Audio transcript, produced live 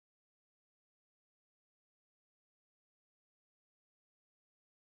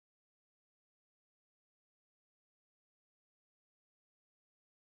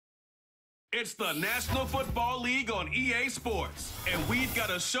It's the National Football League on EA Sports, and we've got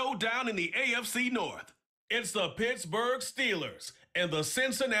a showdown in the AFC North. It's the Pittsburgh Steelers and the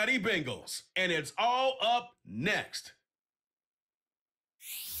Cincinnati Bengals, and it's all up next.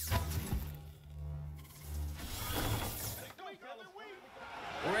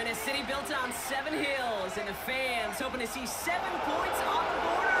 We're in a city built on 7 hills, and the fans hoping to see 7 points on the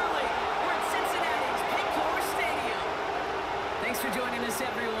board early. We're at Cincinnati's Pittsburgh Stadium. Thanks for joining us,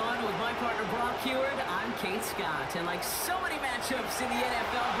 everyone. With my partner, Brock Heward, I'm Kate Scott. And like so many matchups in the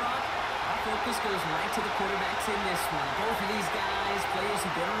NFL, Brock, our focus goes right to the quarterbacks in this one. Both of these guys, players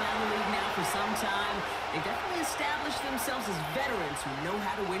who've been around the league now for some time, they've definitely established themselves as veterans who know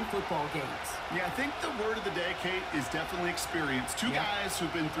how to win football games. Yeah, I think the word of the day, Kate, is definitely experience. Two guys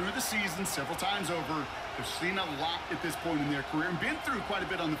who've been through the season several times over, have seen a lot at this point in their career, and been through quite a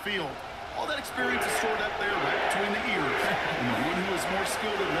bit on the field. All that experience is stored up there right between the ears. And the one who is more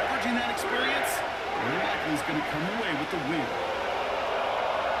skilled at leveraging that experience, more likely is going to come away with the win.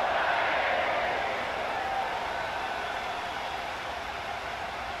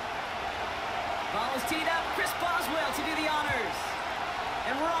 Ball is teed up. Chris Boswell to do the honors.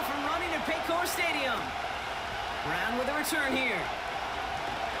 And we're off and running at Paycor Stadium. Brown with a return here.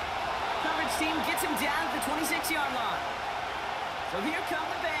 Coverage team gets him down at the 26-yard line. So here come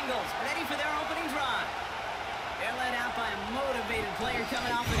the Bengals, ready for their opening drive. They're led out by a motivated player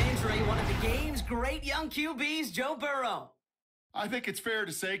coming off an injury, one of the game's great young QBs, Joe Burrow. I think it's fair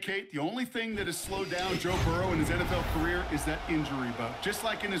to say, Kate, the only thing that has slowed down Joe Burrow in his NFL career is that injury bug. Just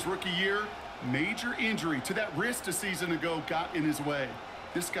like in his rookie year, major injury to that wrist a season ago got in his way.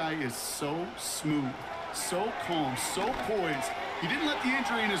 This guy is so smooth, so calm, so poised. He didn't let the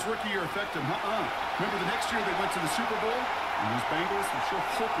injury in his rookie year affect him. Remember the next year they went to the Super Bowl? And those Bengals were sure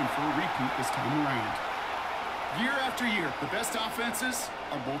hoping for a repeat this time around. Year after year, the best offenses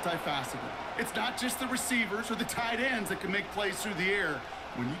are multifaceted. It's not just the receivers or the tight ends that can make plays through the air.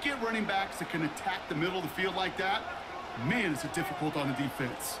 When you get running backs that can attack the middle of the field like that, man, is it difficult on the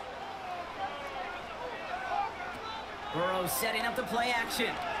defense. Burrow setting up the play action.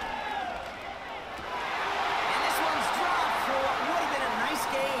 And this one's dropped for what would have been a nice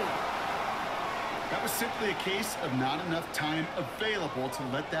game. That was simply a case of not enough time available to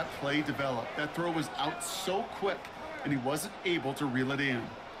let that play develop. That throw was out so quick, and he wasn't able to reel it in.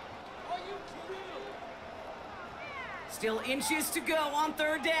 Still inches to go on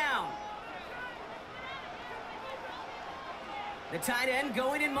 3rd down. The tight end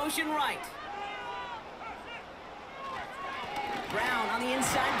going in motion right. Brown on the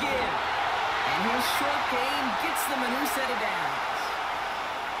inside give. And his short game gets them a new set of downs.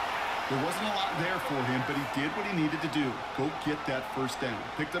 There wasn't a lot there for him, but he did what he needed to do. Go get that first down.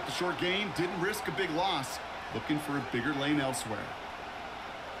 Picked up the short gain, didn't risk a big loss. Looking for a bigger lane elsewhere.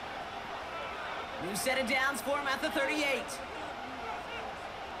 New set of downs for him at the 38.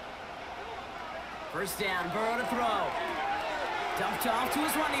 First down, Burrow to throw. Dumped off to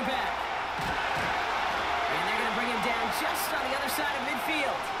his running back. And they're going to bring him down just on the other side of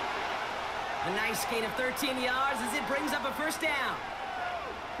midfield. A nice gain of 13 yards as it brings up a first down.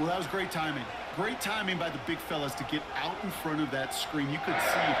 Well, that was great timing. Great timing by the big fellas to get out in front of that screen. You could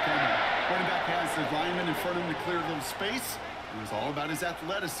see it coming. Running back has the lineman in front of him to clear a little space. It was all about his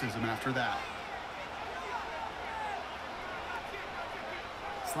athleticism after that.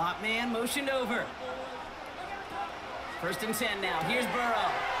 Slot man motioned over. 1st and 10 now. Here's Burrow.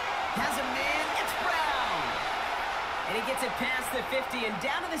 Has a man. It's Brown. And he gets it past the 50 and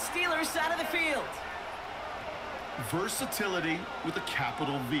down to the Steelers' side of the field. Versatility with a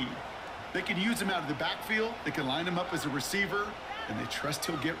capital V. They can use him out of the backfield, they can line him up as a receiver, and they trust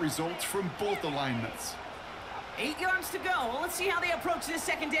he'll get results from both alignments. 8 yards to go. Well, let's see how they approach this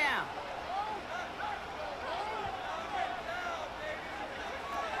 2nd down.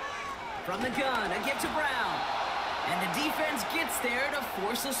 From the gun, a give to Brown. And the defense gets there to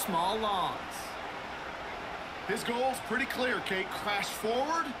force a small loss. His goal's pretty clear, Kate. Crash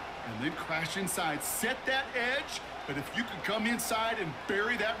forward and then crash inside. Set that edge, but if you can come inside and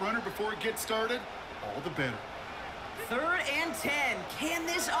bury that runner before it gets started, all the better. 3rd and 10. Can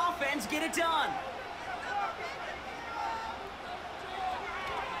this offense get it done?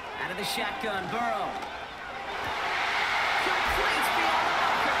 Out of the shotgun, Burrow. Completes beyond the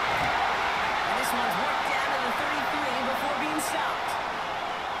marker. And this one's worked down to the 33 before being stopped.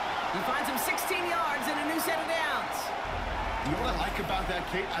 He finds him 16 yards and a new set of downs. You know what I like about that,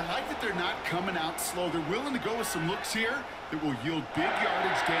 Kate? I like that they're not coming out slow. They're willing to go with some looks here that will yield big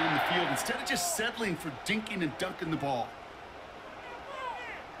yardage down the field instead of just settling for dinking and dunking the ball.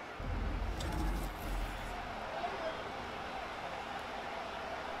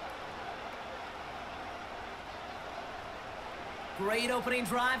 great opening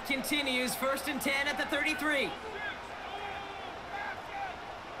drive continues. 1st and 10 at the 33.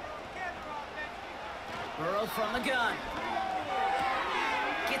 Burrow from the gun.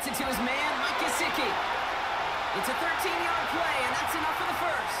 Gets it to his man, Mike Gesicki. It's a 13-yard play, and that's enough for the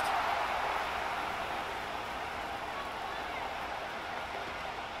first.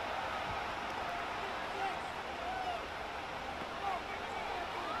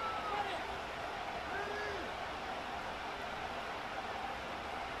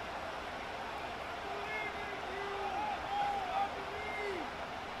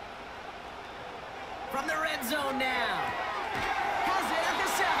 From the red zone now. Has it at the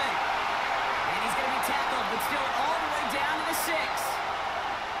 7. And he's going to be tackled, but still all the way down to the 6.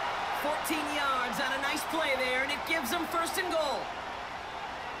 14 yards on a nice play there, and it gives them 1st and goal.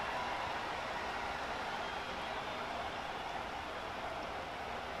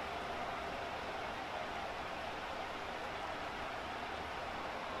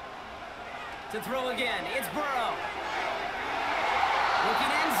 To throw again, it's Burrow.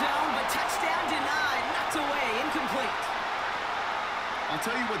 Looking end zone, but touchdown denied. Knocked away, incomplete. I'll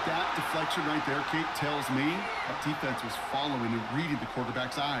tell you what that deflection right there, Kate, tells me. That defense was following and reading the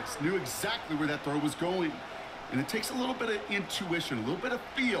quarterback's eyes. Knew exactly where that throw was going. And it takes a little bit of intuition, a little bit of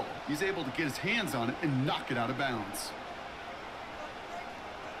feel. He's able to get his hands on it and knock it out of bounds.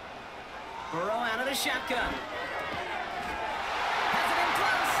 Burrow out of the shotgun. Has it in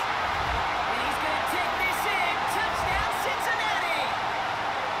close. And he's going to take this in. Touchdown, Cincinnati!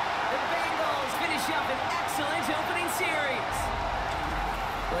 The Bengals finish up an excellent opening series.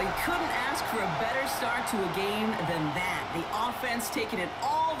 Well, you couldn't ask for a better start to a game than that. The offense taking it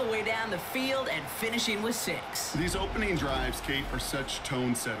all the way down the field and finishing with 6. These opening drives, Kate, are such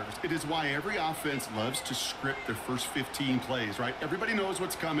tone setters. It is why every offense loves to script their first 15 plays, right? Everybody knows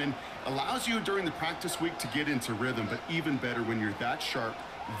what's coming. Allows you during the practice week to get into rhythm, but even better when you're that sharp,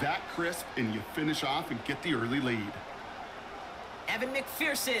 that crisp, and you finish off and get the early lead. Evan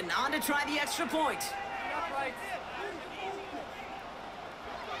McPherson on to try the extra point.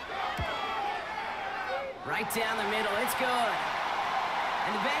 Right down the middle, it's good.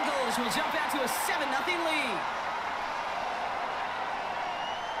 And the Bengals will jump out to a 7-0 lead.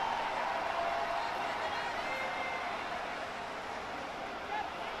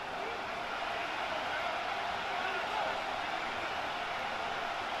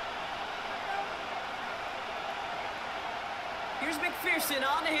 Here's McPherson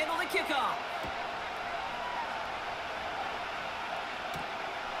on to handle the kickoff.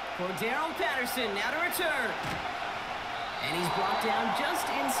 For Darrell Patterson, now to return. And he's brought down just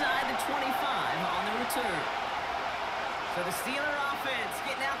inside the 25 on the return. So the Steeler offense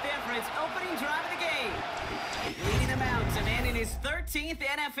getting out there for its opening drive of the game. Leading them out and ending his 13th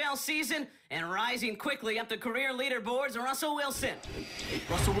NFL season and rising quickly up the career leaderboards, Russell Wilson.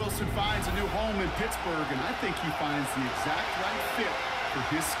 Russell Wilson finds a new home in Pittsburgh, and I think he finds the exact right fit for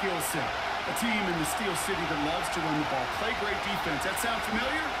his skill set. A team in the Steel City that loves to run the ball, play great defense. That sound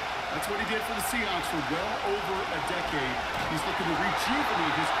familiar? That's what he did for the Seahawks for well over a decade. He's looking to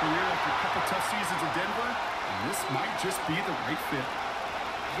rejuvenate his career after a couple tough seasons in Denver, and this might just be the right fit.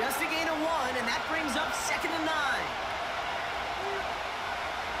 Just a gain of 1, and that brings up 2nd and 9.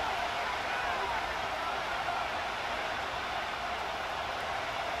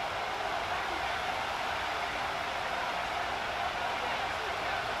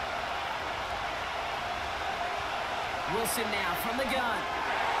 Wilson now from the gun.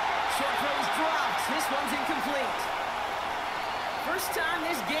 Short throws dropped. This one's incomplete. First time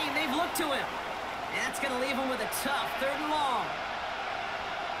this game they've looked to him. And that's going to leave him with a tough 3rd and long.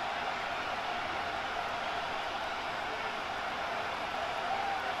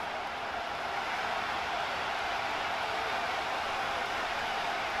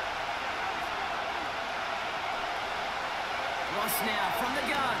 Russ now from the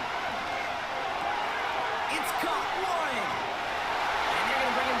gun. It's caught. Warren. And they're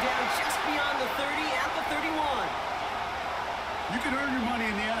going to bring him down just beyond the 30 at the 31. You can earn your money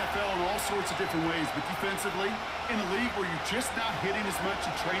in the NFL in all sorts of different ways, but defensively, in a league where you're just not hitting as much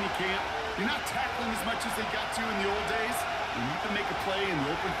in training camp, you're not tackling as much as they got to in the old days, and you can make a play in the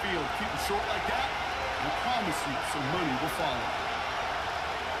open field, keep it short like that, I promise you some money will follow.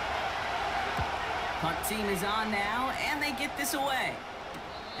 Punt team is on now, and they get this away.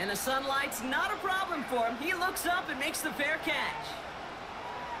 And the sunlight's not a problem for him. He looks up and makes the fair catch.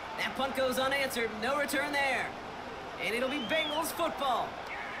 That punt goes unanswered. No return there. And it'll be Bengals football.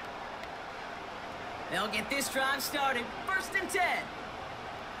 They'll get this drive started. 1st and 10.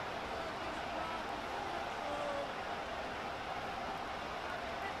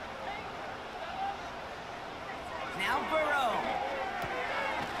 Now Burrow.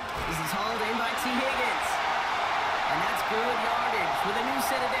 is hauled in by T. Higgins. And that's good yardage with a new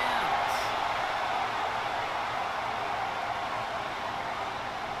set of downs.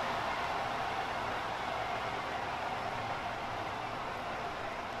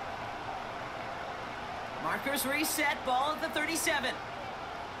 Markers reset, ball at the 37.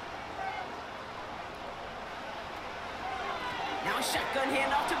 Now a shotgun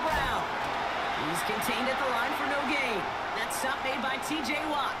handoff to Brown. He's contained at the line for no gain. That stop made by T.J.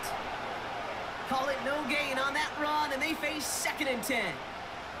 Watt. Call it no gain on that run, and they face 2nd and 10.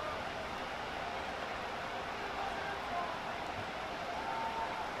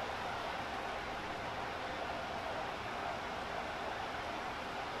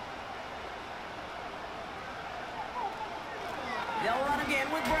 They'll run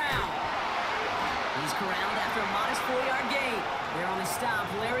again with Brown. He's corralled after a modest 4-yard gain. They're on the stop,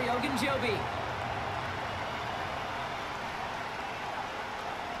 Larry Ogunjobi.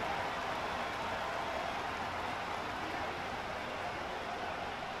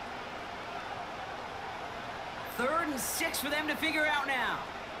 Third and 6 for them to figure out now.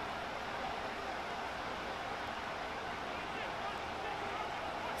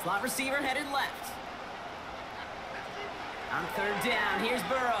 Slot receiver headed left. On 3rd down, here's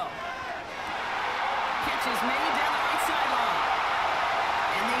Burrow. Catches made down the right sideline.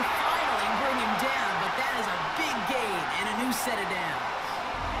 And they finally bring him down, but that is a big gain and a new set of downs.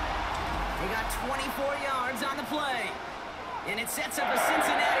 They got 24 yards on the play. And it sets up a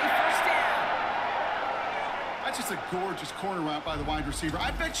Cincinnati 1st down. That's just a gorgeous corner route by the wide receiver.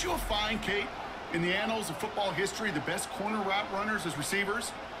 I bet you'll find, Kate, in the annals of football history, the best corner route runners as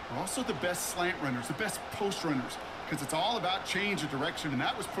receivers are also the best slant runners, the best post runners, because it's all about change of direction, and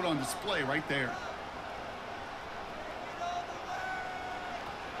that was put on display right there.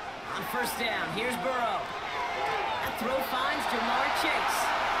 On 1st down, here's Burrow. That throw finds Jamar Chase.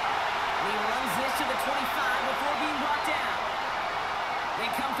 And he runs this to the 25 before being brought down.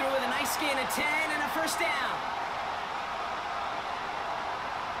 They come through with a nice gain of 10 and a 1st down.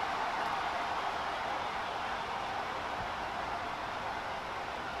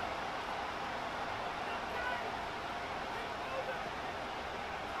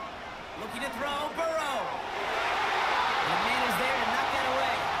 Looking to throw, Burrow. The man is there to knock that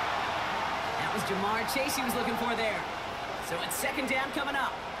away. That was Jamar Chase he was looking for there. So it's 2nd down coming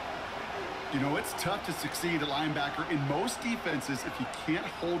up. You know, it's tough to succeed at linebacker in most defenses if you can't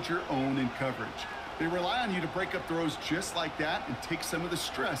hold your own in coverage. They rely on you to break up throws just like that and take some of the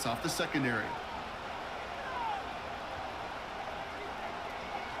stress off the secondary.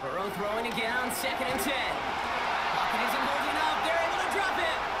 Burrow throwing again on 2nd and 10. Pocket isn't holding up. They're able to drop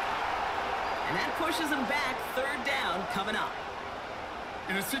it. And that pushes them back. 3rd down coming up.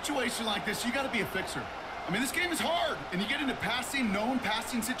 In a situation like this, you got to be a fixer. I mean, this game is hard, and you get into known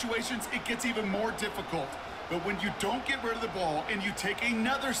passing situations, it gets even more difficult. But when you don't get rid of the ball and you take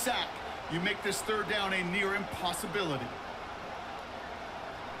another sack, you make this 3rd down a near impossibility.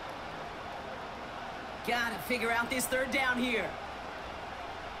 Gotta figure out this 3rd down here.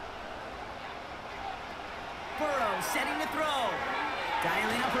 Burrow setting to throw.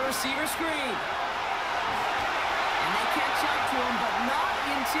 Dialing up a receiver screen. And they catch up to him, but not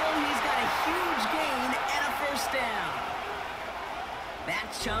until he's got a huge gain and a 1st down. That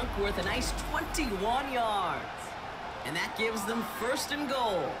chunk worth a nice 21 yards. And that gives them 1st and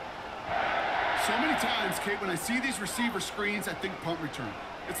goal. So many times, Kate, when I see these receiver screens, I think punt return.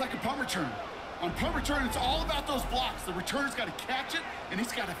 It's like a punt return. On punt return, it's all about those blocks. The returner's got to catch it, and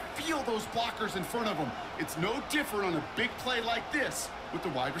he's got to feel those blockers in front of him. It's no different on a big play like this with the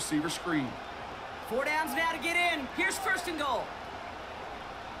wide receiver screen. 4 downs now to get in. Here's 1st and goal.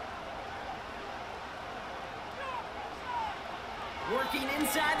 Working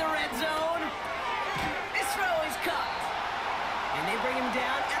inside the red zone. This throw is caught. And they bring him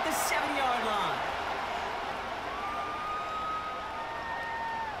down at the 7-yard line.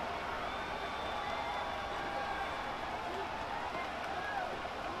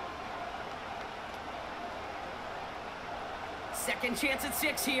 Second chance at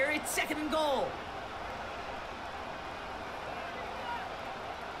 6 here. It's 2nd and goal.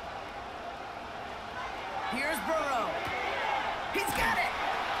 Here's Burrow. He's got it.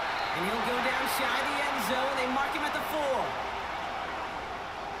 And he'll go down shy of the end zone. They mark him at the 4.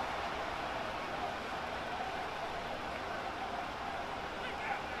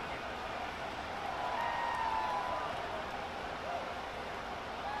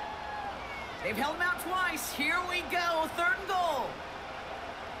 They've held him out twice. Here we go. 3rd and goal.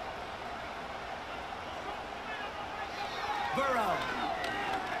 Burrow.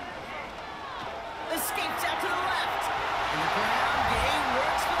 Escapes out to the left. And the ground game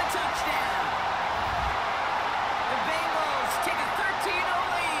works for the touchdown.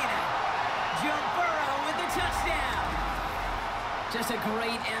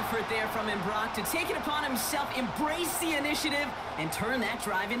 effort there from him, Brock, to take it upon himself, embrace the initiative, and turn that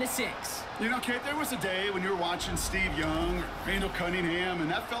drive into 6. You know, Kate, there was a day when you were watching Steve Young or Randall Cunningham,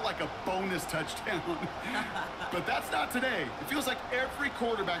 and that felt like a bonus touchdown. But that's not today. It feels like every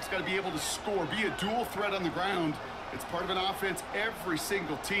quarterback's got to be able to score, be a dual threat on the ground. It's part of an offense every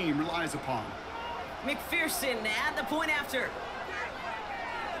single team relies upon. McPherson at the point after.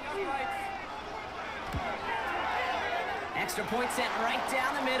 Extra point sent right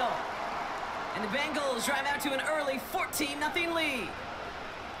down the middle. And the Bengals drive out to an early 14-0 lead.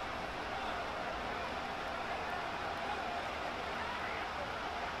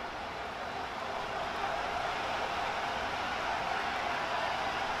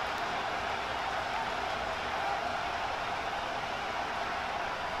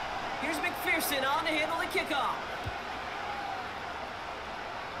 Here's McPherson on to handle the kickoff.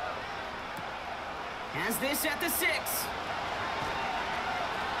 Has this at the 6.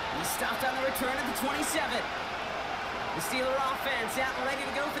 He stopped on the return at the 27. The Steeler offense out and ready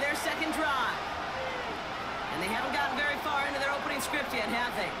to go for their second drive. And they haven't gotten very far into their opening script yet,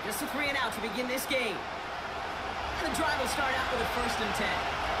 have they? Just a 3 and out to begin this game. And the drive will start out with a 1st and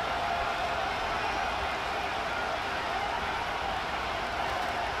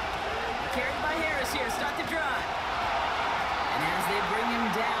 10. Carried by Harris here, start the drive. And as they bring him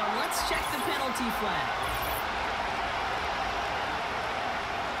down, let's check the penalty flag.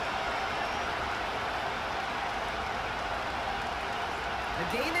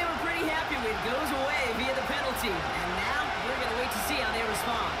 The game they were pretty happy with goes away via the penalty. And now we're going to wait to see how they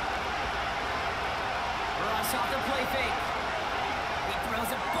respond. Ross off the play fake. He throws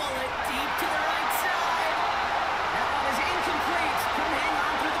a bullet deep to the right side. That one is incomplete. Couldn't hang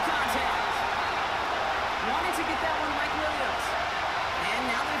on through the contact. Wanted to get that one, Mike Williams. And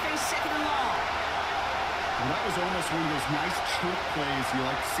now they face 2nd and long. Well, that was almost one of those nice chunk plays you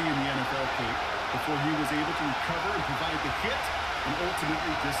like to see in the NFL, Kate, before he was able to recover and provide the hit and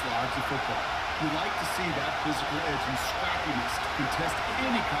ultimately dislodge the football. You like to see that physical edge and scrappiness to contest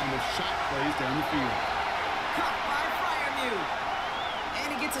any kind of shot plays down the field. Caught by Freiermuth. And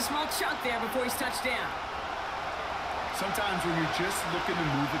he gets a small chunk there before he's touched down. Sometimes when you're just looking to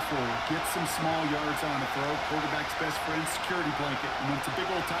move it forward, get some small yards on a throw, quarterback's best friend, security blanket. And when it's a big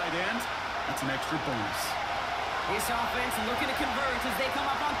old tight end, that's an extra bonus. This offense looking to convert as they come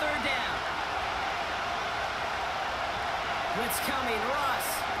up on 3rd down. Blitz coming, Russ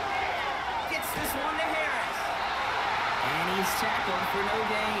gets this one to Harris. And he's tackled for no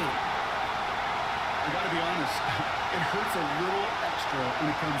gain. I gotta be honest, it hurts a little extra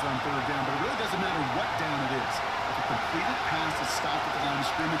when it comes on 3rd down, but it really doesn't matter what down it is. If a completed pass is stopped at the line of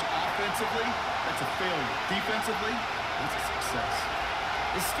scrimmage offensively, that's a failure. Defensively, that's a success.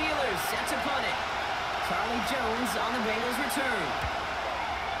 The Steelers set to punt it. Charlie Jones on the Bengals return.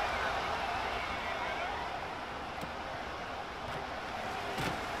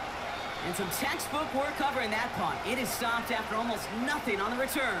 And some textbook work covering that punt. It is stopped after almost nothing on the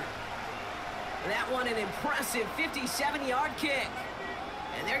return. That one an impressive 57-yard kick.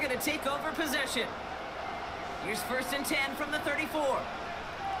 And they're going to take over possession. Here's 1st and 10 from the 34.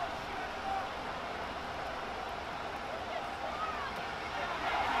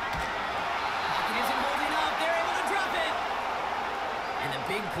 Pocket isn't holding up. They're able to drop it. And the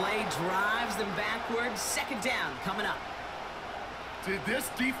big play drives them backwards. 2nd down coming up. Did this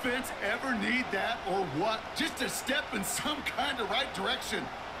defense ever need that or what? Just a step in some kind of right direction.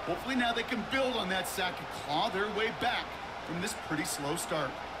 Hopefully now they can build on that sack and claw their way back from this pretty slow start.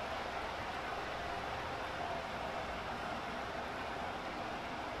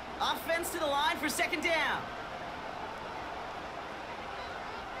 Offense to the line for 2nd down.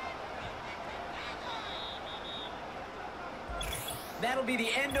 That'll be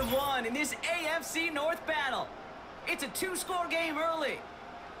the end of one in this AFC North battle. It's a 2-score game early.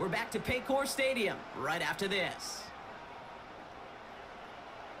 We're back to Paycor Stadium right after this.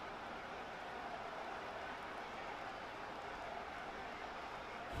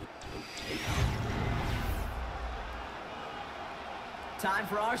 Time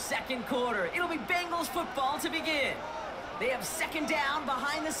for our 2nd quarter. It'll be Bengals football to begin. They have 2nd down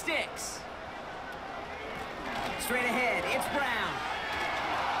behind the sticks. Straight ahead, it's Brown.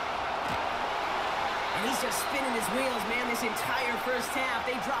 And he's just spinning his wheels, man, this entire 1st half.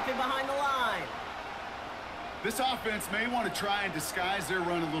 They drop him behind the line. This offense may want to try and disguise their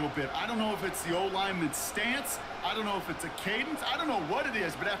run a little bit. I don't know if it's the O-lineman's stance. I don't know if it's a cadence. I don't know what it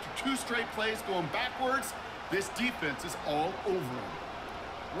is, but after 2 straight plays going backwards, this defense is all over them.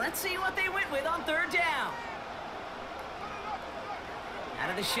 Let's see what they went with on 3rd down. Out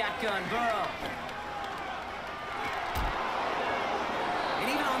of the shotgun, Burrow. And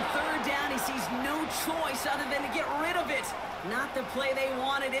And even on third down, he sees no choice other than to get rid of it. Not the play they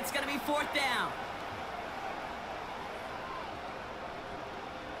wanted. It's going to be fourth down.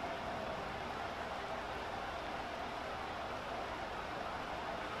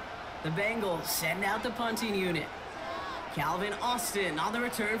 The Bengals send out the punting unit. Calvin Austin on the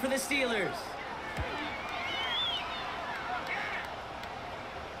return for the Steelers.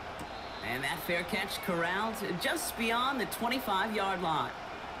 And that fair catch corralled just beyond the 25-yard line.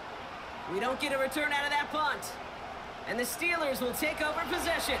 We don't get a return out of that punt. And the Steelers will take over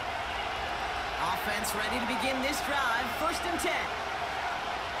possession. Offense ready to begin this drive. First and 10.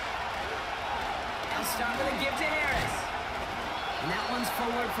 They'll start with a give to Harris. And that one's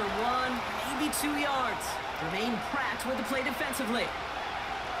forward for 1, maybe 2 yards. Remain Pratt with the play defensively.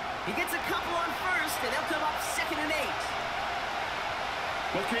 He gets a couple on first, and they'll come up 2nd and 8.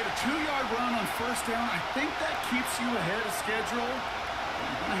 Okay, the 2-yard run on first down, I think that keeps you ahead of schedule.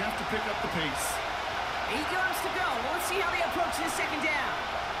 You're going to have to pick up the pace. 8 yards to go. Well, let's see how they approach this second down.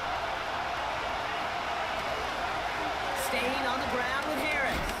 Staying on the ground with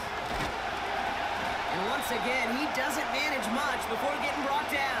Harris. And once again, he doesn't manage much before getting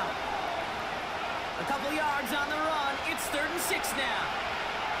brought down. A couple yards on the run. It's 3rd and 6 now.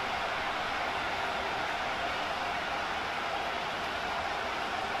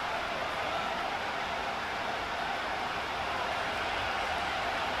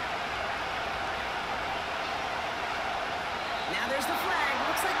 Now there's the flag.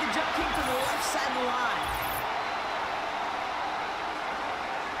 Looks like the jump came from the left side of the line.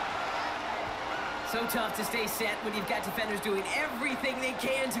 So tough to stay set when you've got defenders doing everything they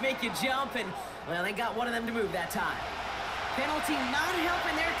can to make you jump, and, well, they got one of them to move that time. Penalty not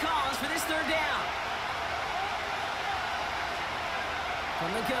helping their cause for this third down.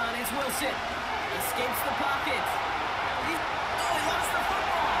 From the gun, it's Wilson. Escapes the pocket. He lost the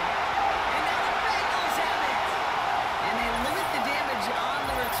football. And now the Bengals have it. And they limit the damage on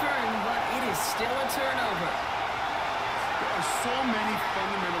the return, but it is still a turnover. There are so many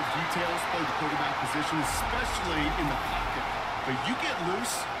fundamental details playing the quarterback position, especially in the pocket. But you get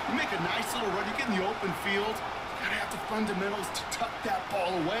loose, you make a nice little run, you get in the open field, you gotta have the fundamentals to tuck that ball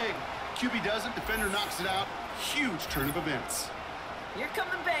away. QB doesn't, defender knocks it out. Huge turn of events. Here come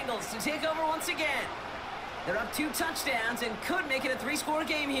the Bengals to take over once again. They're up 2 touchdowns and could make it a 3-score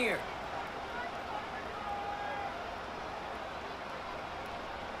game here.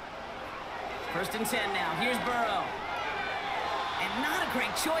 First and 10 now. Here's Burrow. And not a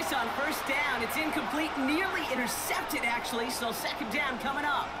great choice on first down. It's incomplete, nearly intercepted, actually, so second down coming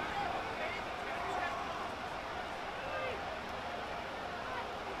up.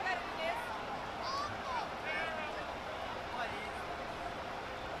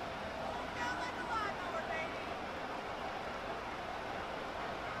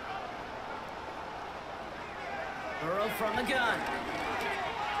 Burrow from the gun.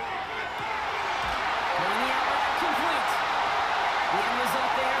 Pulling the outright complete. The end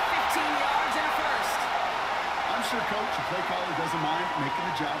result there, 15 yards and a first. I'm sure Coach, the play caller doesn't mind making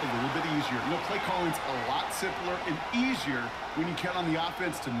the job a little bit easier. You know, play calling's a lot simpler and easier when you count on the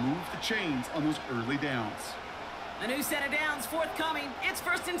offense to move the chains on those early downs. A new set of downs forthcoming. It's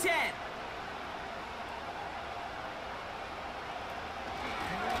first and 10.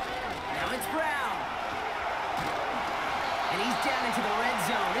 Now it's Brown. And he's down into the red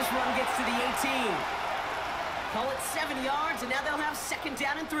zone. This run gets to the 18. Call it 7 yards, and now they'll have second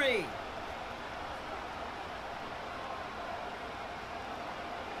down and 3.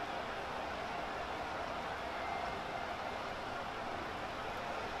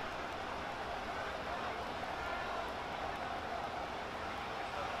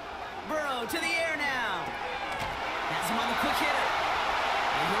 Burrow to the air now. Has him on the quick hitter.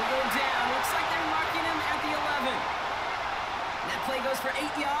 And he'll go down. Looks like they're marking him at the 11. And that play goes for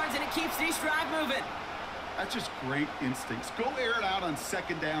 8 yards, and it keeps the drive moving. That's just great instincts. Go air it out on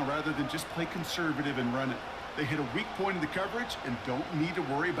second down rather than just play conservative and run it. They hit a weak point in the coverage and don't need to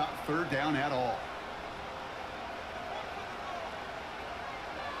worry about third down at all.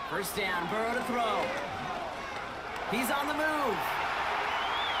 First down, Burrow to throw. He's on the move.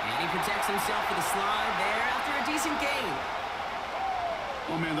 And he protects himself with a slide there after a decent gain.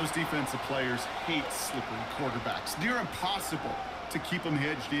 Oh, man, those defensive players hate slippery quarterbacks. Near impossible to keep them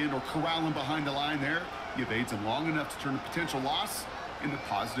hedged in or corral them behind the line there. You evade them long enough to turn a potential loss into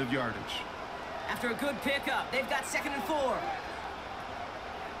positive yardage. After a good pickup, they've got 2nd and 4.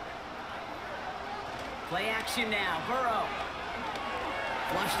 Play action now. Burrow.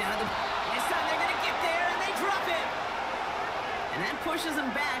 Flushed out of the... This time they're going to get there, and they drop it. And that pushes them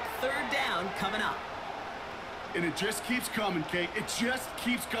back. Third down coming up. And it just keeps coming, Kate. It just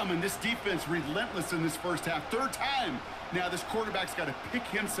keeps coming. This defense relentless in this first half. Third time. Now this quarterback's got to pick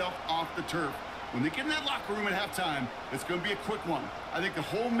himself off the turf. When they get in that locker room at halftime, it's going to be a quick one. I think the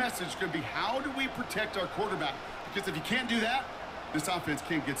whole message is going to be, how do we protect our quarterback? Because if you can't do that, this offense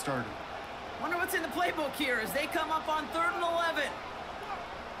can't get started. Wonder what's in the playbook here as they come up on 3rd and 11.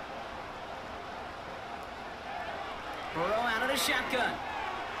 Burrow out of the shotgun.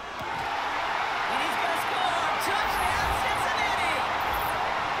 And he's going to score. Touchdown, Cincinnati!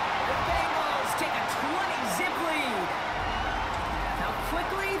 The Bengals take a 20-zip lead. How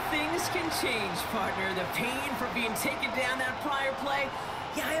quickly things can change, partner. The pain from being taken down that prior play,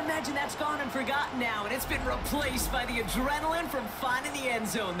 yeah, I imagine that's gone and forgotten now, and it's been replaced by the adrenaline from finding the end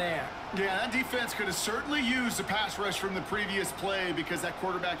zone there. Yeah, that defense could have certainly used the pass rush from the previous play because that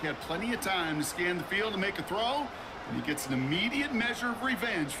quarterback had plenty of time to scan the field and make a throw, and he gets an immediate measure of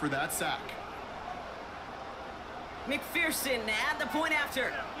revenge for that sack. McPherson at the point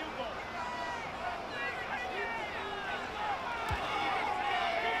after.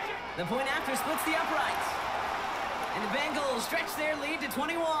 The point after splits the uprights. And the Bengals stretch their lead to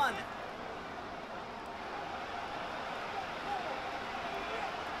 21.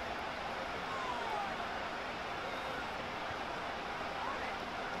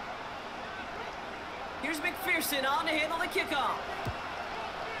 Here's McPherson on to handle the kickoff.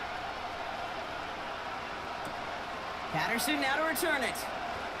 Patterson now to return it.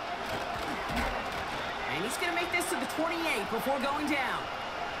 And he's going to make this to the 28 before going down.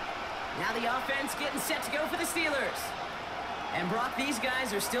 Now the offense getting set to go for the Steelers. And Brock, these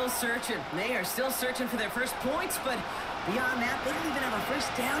guys are still searching. They are still searching for their first points, but beyond that, they don't even have a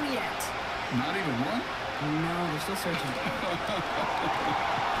first down yet. Not even one? No, they're still searching.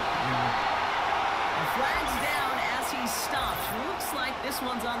 The flag's down as he stops. Looks like this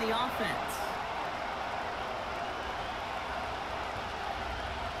one's on the offense.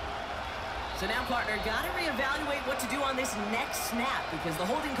 So now, partner, got to reevaluate what to do on this next snap because the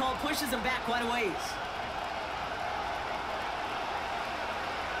holding call pushes them back quite a ways.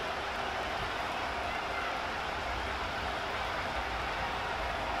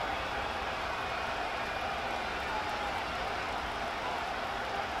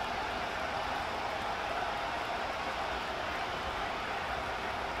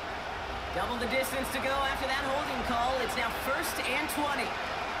 Double the distance to go after that holding call. It's now 1st and 20.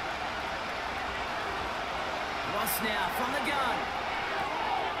 Russ now from the gun.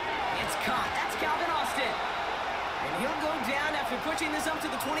 It's caught. That's Calvin Austin. And he'll go down after pushing this up to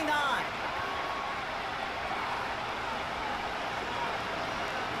the 29.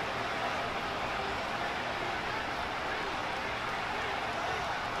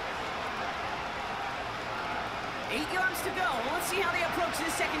 Eight yards to go. Let's see how they approach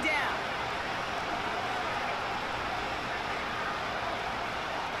this second down.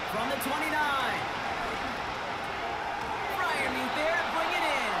 From the 29. There to bring it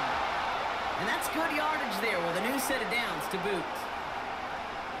in. And that's good yardage there with a new set of downs to boot.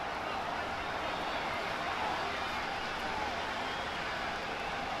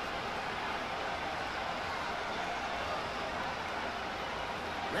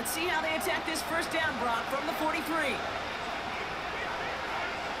 Let's see how they attack this first down, Brock, from the 43.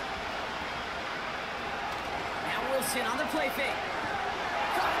 Now Wilson on the play fake.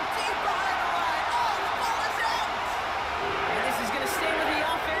 Coming deep behind the line. Oh, the ball is out. And this is going to stay with the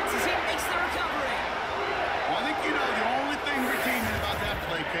offense as he makes the recovery. Well, I think you know the only thing redeeming about that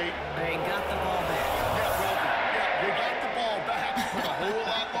play, Kate. They got the ball back. They got the ball back, but a whole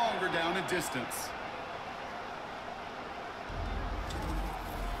lot longer down in distance.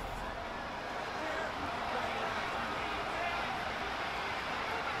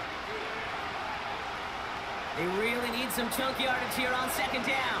 They really need some chunk yardage here on second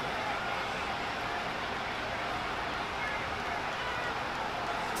down.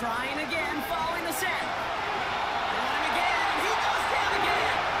 Trying again, following the set. They want him again, and he goes down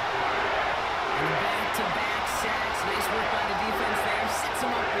again. And back-to-back sacks. Nice work by the defense there. Sets him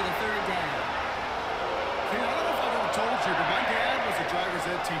up for the third down. Hey, I don't know if I've ever told you, but my dad was a driver's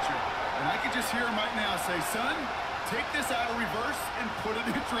ed teacher. And I could just hear him right now say, son, take this out of reverse and put it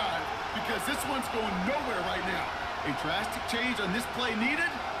in drive. Because this one's going nowhere right now. A drastic change on this play needed,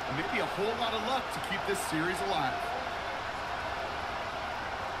 and maybe a whole lot of luck to keep this series alive.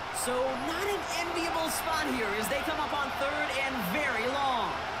 So not an enviable spot here as they come up on third and very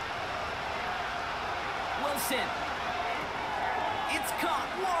long. Wilson. It's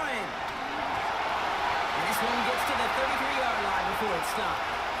caught. Warren. And this one gets to the 33-yard line before it's stopped.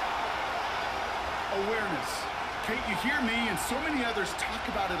 Awareness. Kate, you hear me and so many others talk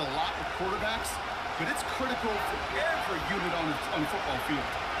about it a lot with quarterbacks. but it's critical for every unit on a football field.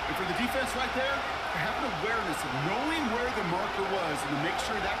 And for the defense right there, having awareness of knowing where the marker was and to make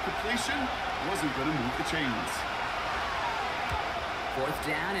sure that completion wasn't going to move the chains. 4th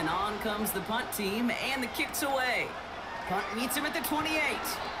down, and on comes the punt team, and the kick's away. Punt meets him at the 28.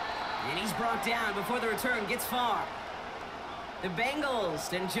 And he's brought down before the return gets far. The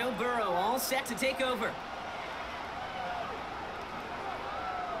Bengals and Joe Burrow all set to take over.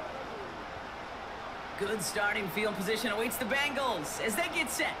 Good starting field position awaits the Bengals as they get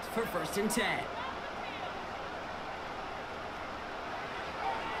set for 1st and 10.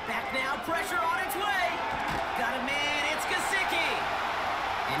 Back now, pressure on its way. Got a man, it's Gesicki.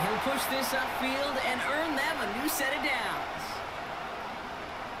 And he'll push this upfield and earn them a new set of downs.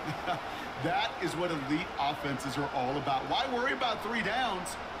 That is what elite offenses are all about. Why worry about 3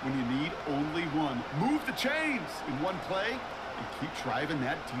 downs when you need only 1? Move the chains in one play and keep driving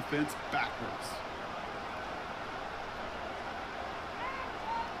that defense backwards.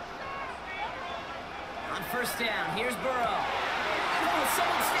 On 1st down, here's Burrow. Oh,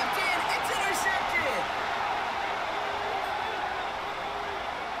 someone stepped in. It's intercepted.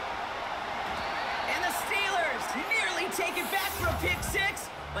 And the Steelers nearly take it back for a pick 6,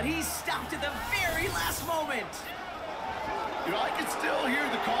 but he's stopped at the very last moment. You know, I can still hear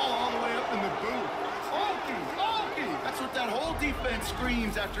the call all the way up in the booth. Okie. That's what that whole defense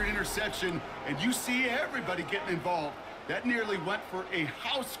screams after an interception, and you see everybody getting involved. That nearly went for a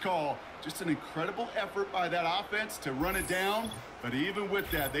house call. Just an incredible effort by that offense to run it down. But even with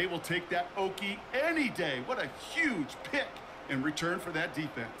that, they will take that Okie any day. What a huge pick in return for that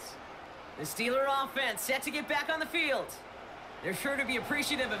defense. The Steeler offense set to get back on the field. They're sure to be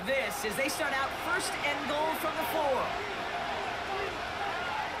appreciative of this as they start out 1st and goal from the 4.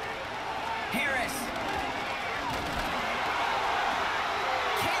 Harris.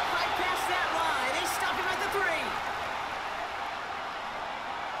 Can't fight past that line. They stop him at the 3.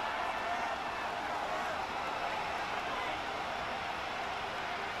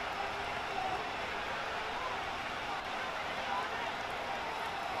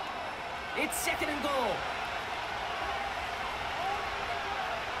 It's 2nd and goal.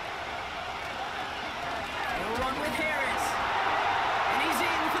 They'll run with Harris. And he's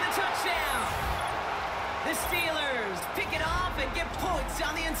in for the touchdown. The Steelers pick it off and get points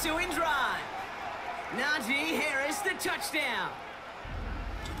on the ensuing drive. Najee Harris, the touchdown.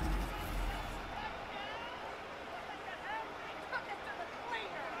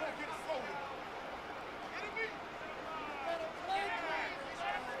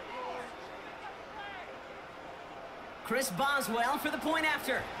 Chris Boswell for the point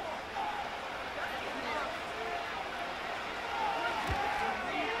after.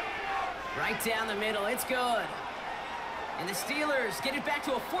 Right down the middle, it's good. And the Steelers get it back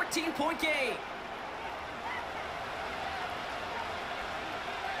to a 14-point game.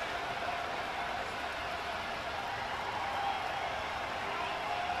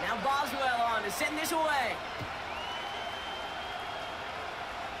 Now Boswell on to send this away.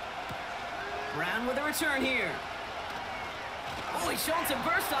 Brown with a return here. Oh, he's showing some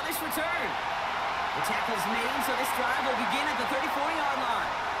burst on this return. The tackle's made, so this drive will begin at the 34-yard line.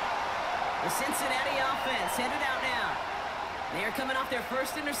 The Cincinnati offense headed out now. They are coming off their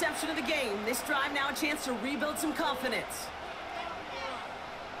first interception of the game. This drive now a chance to rebuild some confidence.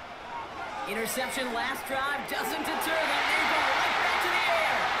 Interception last drive doesn't deter them. They go right back to the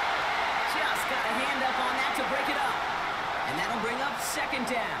air. Just got a hand up on that to break it up. And that'll bring up 2nd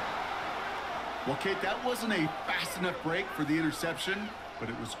down. Well, Kate, that wasn't a fast enough break for the interception, but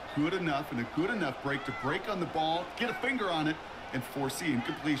it was good enough and a good enough break to break on the ball, get a finger on it, and force the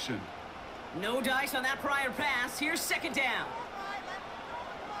incompletion. No dice on that prior pass. Here's 2nd down.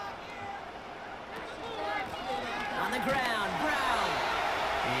 On the ground, Brown.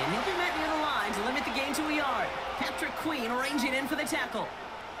 And he'll be met near the line to limit the gain to a yard. Patrick Queen arranging in for the tackle.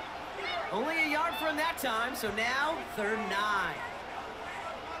 Only a yard from that time, so now 3rd and 9.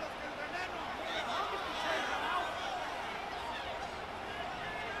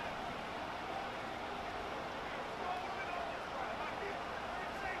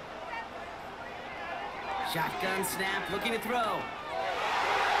 Shotgun snap, looking to throw. And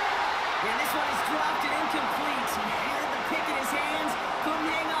this one is dropped and incomplete. He had the pick in his hands,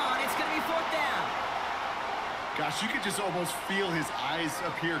 couldn't hang on. It's going to be 4th down. Gosh, you could just almost feel his eyes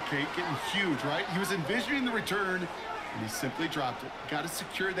up here, Kate, getting huge, right? He was envisioning the return, and he simply dropped it. Got to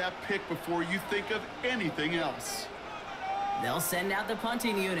secure that pick before you think of anything else. They'll send out the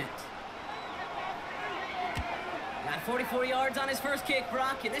punting unit. Got 44 yards on his first kick,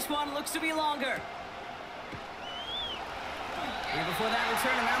 Brock, and this one looks to be longer. And before that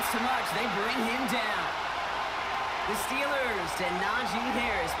return amounts to much, they bring him down. The Steelers and Najee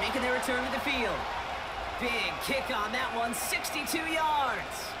Harris making their return to the field. Big kick on that one, 62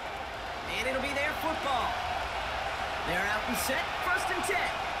 yards. And it'll be their football. They're out and set, 1st and 10.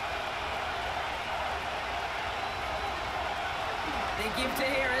 They give to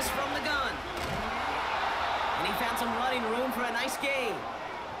Harris from the gun. And he found some running room for a nice gain.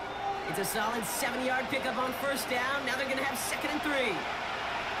 It's a solid 7-yard pickup on 1st down. Now they're going to have 2nd and 3.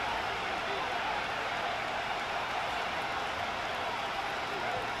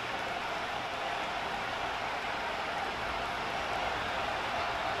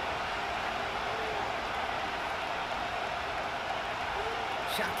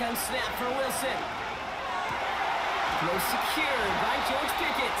 Shotgun snap for Wilson. Throw secured by George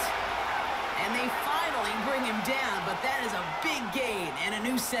Pickett. And they finally bring him down, but that is a big gain and a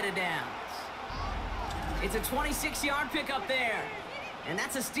new set of downs. It's a 26-yard pickup there. And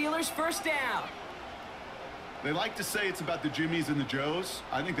that's a Steelers 1st down. They like to say it's about the Jimmies and the Joes.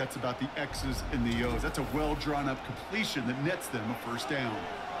 I think that's about the X's and the O's. That's a well-drawn-up completion that nets them a 1st down.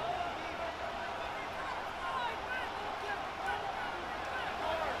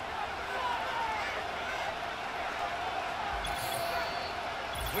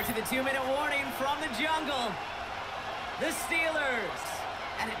 We're to the 2-minute warning from the jungle. The Steelers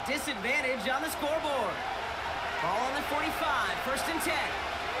at a disadvantage on the scoreboard. Ball on the 45, 1st and 10.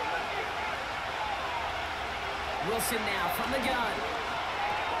 Wilson now from the gun.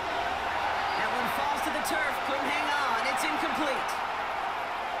 That one falls to the turf, couldn't hang on, it's incomplete.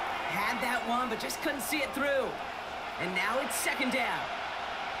 Had that one, but just couldn't see it through. And now it's 2nd down.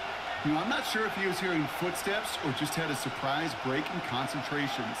 You know, I'm not sure if he was hearing footsteps or just had a surprise break in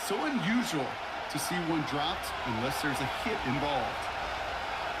concentration. It's so unusual to see one dropped unless there's a hit involved.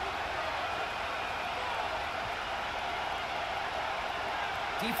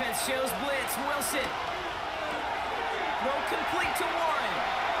 Defense shows blitz. Wilson. Throw complete to Warren.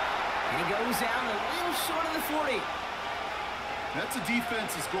 And he goes down a little short of the 40. That's a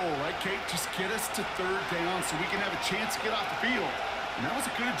defense's goal, right, Kate? Just get us to 3rd down so we can have a chance to get off the field. And that was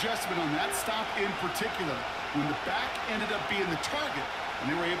a good adjustment on that stop in particular, when the back ended up being the target, and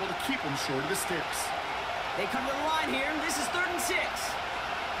they were able to keep him short of the sticks. They come to the line here. This is 3rd and 6.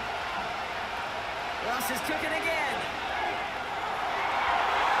 Ross is cooking again.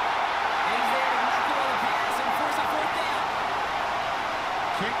 And he's there to knock away the pass and force a 4th down.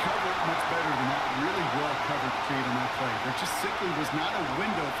 Can't cover it much better than that. Really well covered Kate on that play. There just simply was not a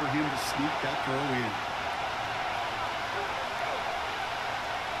window for him to sneak that throw in.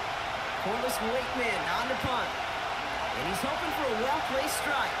 Corliss Wakeman on the punt. And he's hoping for a well-placed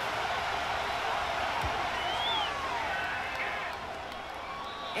strike.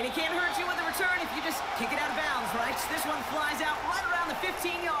 And he can't hurt you with a return if you just kick it out of bounds, right? This one flies out right around the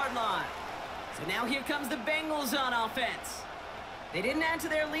 15-yard line. So now here comes the Bengals on offense. They didn't add to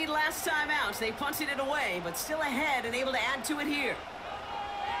their lead last time out, so they punted it away, but still ahead and able to add to it here.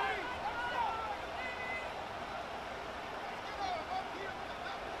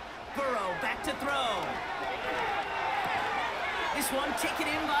 Burrow back to throw. This one taken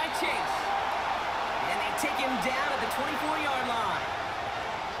in by Chase. And they take him down at the 24-yard line.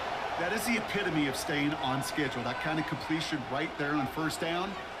 That is the epitome of staying on schedule. That kind of completion right there on 1st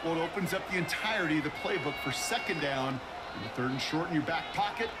down. Well, it opens up the entirety of the playbook for 2nd down. In the 3rd and short in your back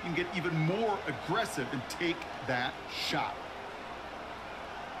pocket, you can get even more aggressive and take that shot.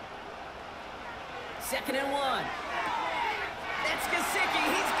 2nd and 1. That's Gesicki.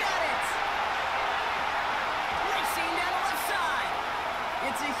 He's got it. Racing down the left side.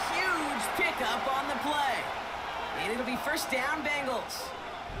 It's a huge pickup on the play. And it'll be 1st down, Bengals.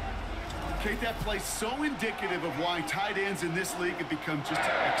 Kate, that play's so indicative of why tight ends in this league have become just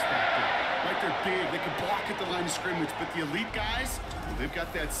an X factor. Right, they're big, they can block at the line of scrimmage, but the elite guys, well, they've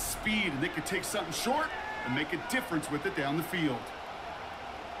got that speed, and they can take something short and make a difference with it down the field.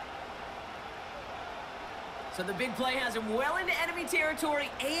 So the big play has him well into enemy territory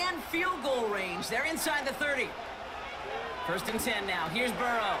and field goal range. They're inside the 30. 1st and 10 now. Here's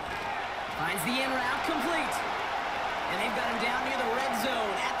Burrow. Finds the in route complete. And they've got him down near the red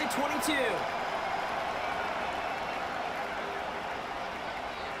zone at the 22.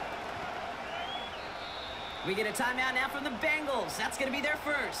 We get a timeout now from the Bengals. That's going to be their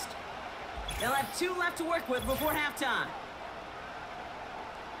first. They'll have 2 left to work with before halftime.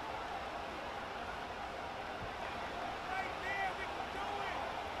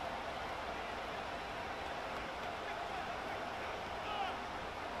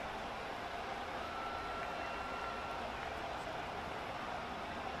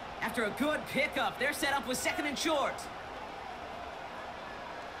 After a good pickup, they're set up with 2nd and short.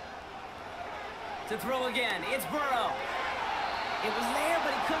 To throw again, it's Burrow. It was there,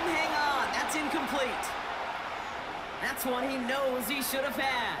 but he couldn't hang on. That's incomplete. That's one he knows he should have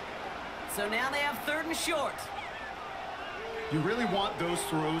had. So now they have 3rd and short. You really want those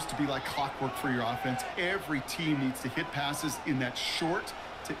throws to be like clockwork for your offense. Every team needs to hit passes in that short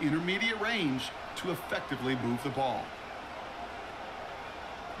to intermediate range to effectively move the ball.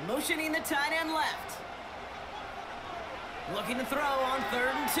 Motioning the tight end left. Looking to throw on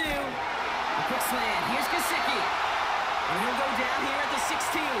 3rd and 2. A quick slant. Here's Gesicki. And he'll go down here at the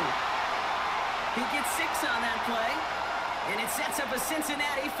 16. He gets 6 on that play. And it sets up a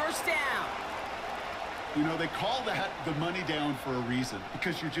Cincinnati first down. You know, they call that the money down for a reason,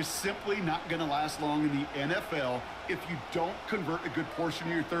 because you're just simply not going to last long in the NFL if you don't convert a good portion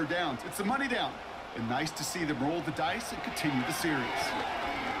of your 3rd downs. It's the money down. And nice to see them roll the dice and continue the series.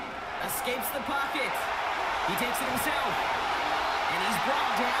 Escapes the pocket. He takes it himself. And he's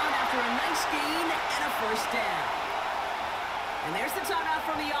brought down after a nice gain and a first down. And there's the timeout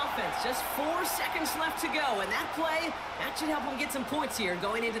from the offense. Just 4 seconds left to go. And that play, that should help them get some points here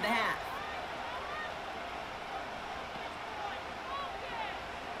going into the half.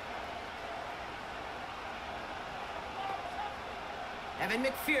 Evan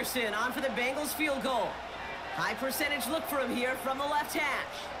McPherson on for the Bengals field goal. High percentage look for him here from the left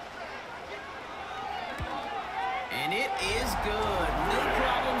hash. And it is good. No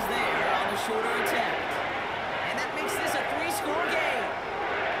problems there on the shorter attempt. And that makes this a 3-score game.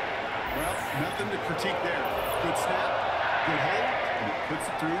 Well, nothing to critique there. Good snap, good hold, and it puts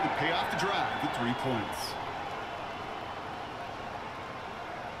it through to pay off the drive with 3 points.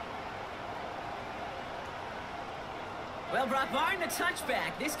 Well, Brock, barring the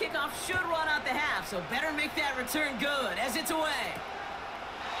touchback, this kickoff should run out the half, so better make that return good as it's away.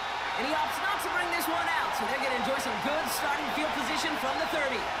 And he opts not to bring this one out, so they're going to enjoy some good starting field position from the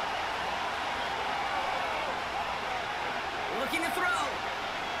 30. Looking to throw.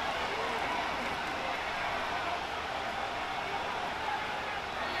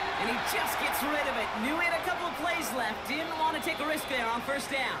 And he just gets rid of it. Knew he had a couple of plays left. Didn't want to take a risk there on first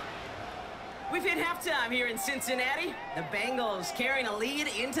down. We've hit halftime here in Cincinnati. The Bengals carrying a lead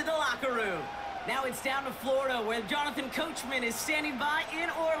into the locker room. Now it's down to Florida, where Jonathan Coachman is standing by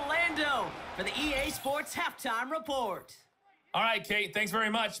in Orlando for the EA Sports Halftime Report. All right, Kate, thanks very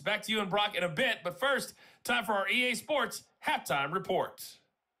much. Back to you and Brock in a bit. But first, time for our EA Sports Halftime Report.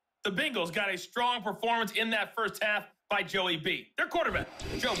 The Bengals got a strong performance in that first half by Joey B, their quarterback,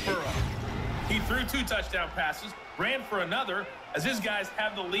 Joe Burrow. He threw 2 touchdown passes, ran for another, as his guys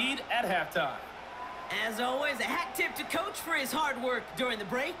have the lead at halftime. As always, a hat tip to Coach for his hard work during the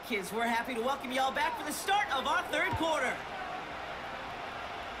break, as we're happy to welcome y'all back for the start of our 3rd quarter.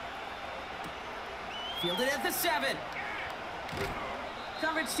 Fielded at the 7.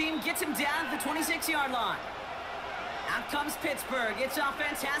 Coverage team gets him down at the 26-yard line. Out comes Pittsburgh. Its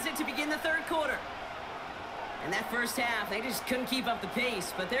offense has it to begin the 3rd quarter. In that first half, they just couldn't keep up the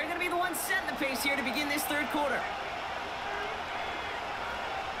pace, but they're going to be the ones setting the pace here to begin this 3rd quarter.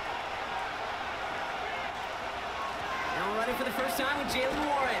 Now running for the first time with Jalen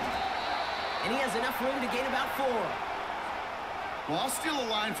Warren. And he has enough room to gain about 4. Well, I'll steal a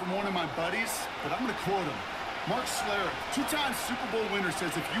line from one of my buddies, but I'm going to quote him. Mark Schlereth, 2-time Super Bowl winner,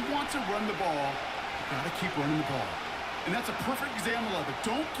 says if you want to run the ball, you got to keep running the ball. And that's a perfect example of it.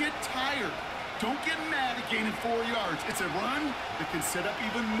 Don't get tired. Don't get mad at gaining 4 yards. It's a run that can set up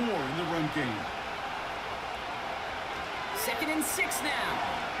even more in the run game. 2nd and 6 now.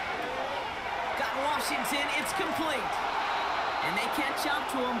 Got Washington. It's complete. And they catch up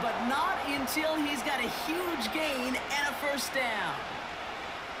to him, but not until he's got a huge gain and a first down.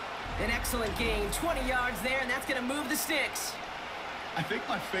 An excellent gain, 20 yards there, and that's going to move the sticks. I think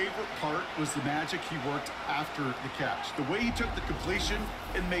my favorite part was the magic he worked after the catch. The way he took the completion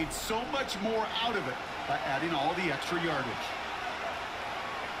and made so much more out of it by adding all the extra yardage.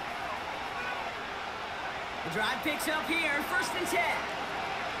 The drive picks up here, 1st and 10.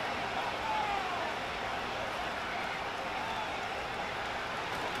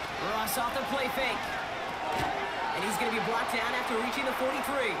 Ross off the play fake. And he's going to be blocked down after reaching the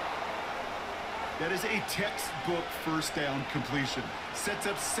 43. That is a textbook first down completion. Sets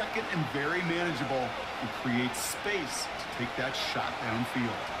up 2nd and very manageable and creates space to take that shot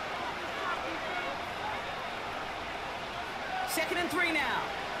downfield. 2nd and 3 now.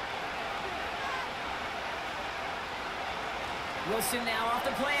 Wilson now off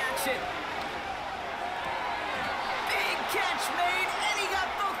the play action. Big catch made, and he got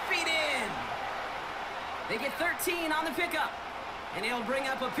both feet in. They get 13 on the pickup, and it'll bring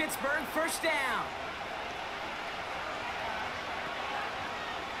up a Pittsburgh first down.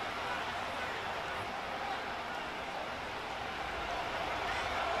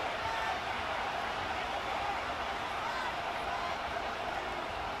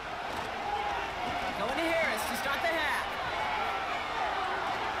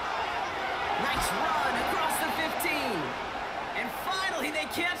 Nice run across the 15. And finally, they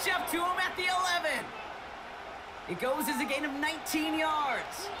catch up to him at the 11. It goes as a gain of 19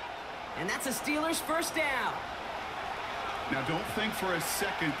 yards. And that's a Steelers first down. Now, don't think for a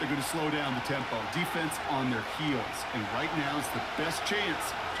second they're going to slow down the tempo. Defense on their heels. And right now is the best chance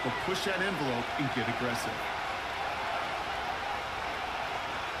to go push that envelope and get aggressive.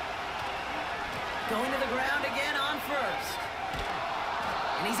 Going to the ground again on first.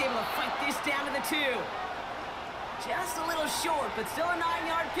 And he's able to fight this down to the 2. Just a little short, but still a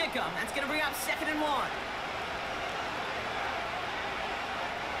 9-yard pickup. That's going to bring up 2nd and 1.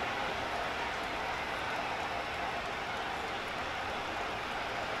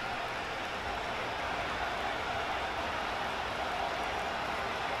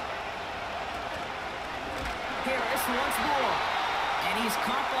 Harris once more. And he's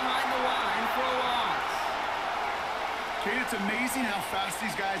caught behind the line for a loss. Kate, it's amazing how fast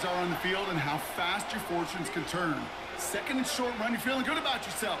these guys are on the field and how fast your fortunes can turn. 2nd and short run, you're feeling good about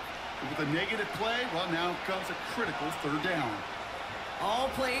yourself. But with a negative play, well, now comes a critical 3rd down. All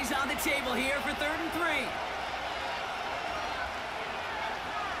plays on the table here for 3rd and 3.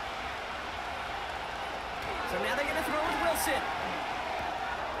 So now they're going to throw with Wilson.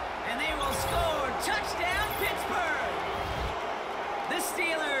 And they will score. Touchdown, Pittsburgh. The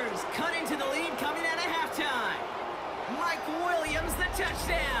Steelers cut into the lead coming out of halftime. Mike Williams, the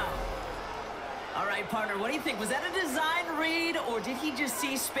touchdown. All right, partner, what do you think? Was that a design read, or did he just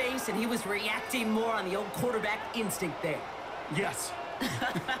see space and he was reacting more on the old quarterback instinct there? Yes.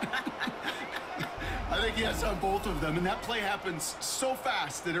 I think yes on both of them, and that play happens so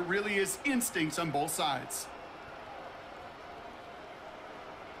fast that it really is instincts on both sides.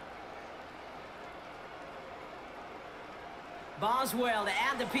 Boswell to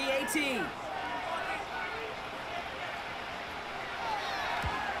add the PAT.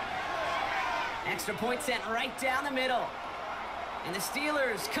 Extra point sent right down the middle. And the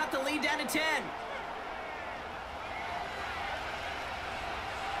Steelers cut the lead down to 10.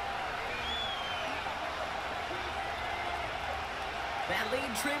 That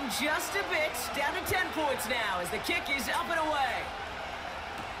lead trimmed just a bit, down to 10 points now as the kick is up and away.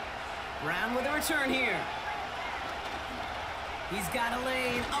 Brown with a return here. He's got a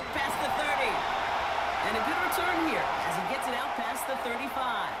lane up past the 30. And a good return here as he gets it out past the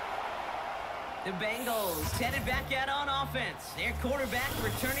 35. The Bengals headed back out on offense. Their quarterback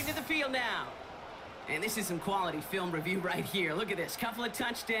returning to the field now. And this is some quality film review right here. Look at this. Couple of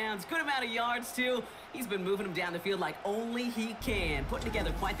touchdowns. Good amount of yards, too. He's been moving them down the field like only he can. Putting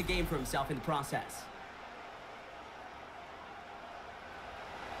together quite the game for himself in the process.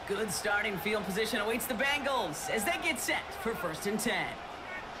 Good starting field position awaits the Bengals as they get set for 1st and 10.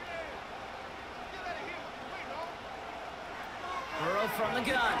 Burrow from the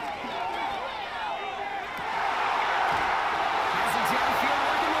gun. Has it downfield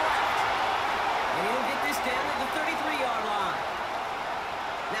working left. And he'll get this down at the 33-yard line.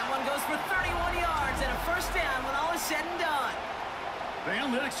 That one goes for 31 yards and a first down when all is said and done. The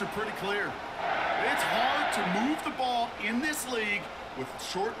analytics are pretty clear. It's hard to move the ball in this league with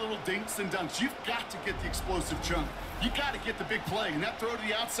short little dinks and dunks. You've got to get the explosive chunk. You got to get the big play. And that throw to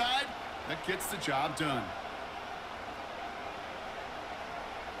the outside, that gets the job done.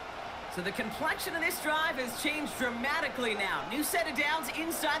 So the complexion of this drive has changed dramatically now. New set of downs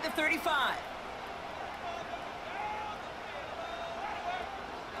inside the 35.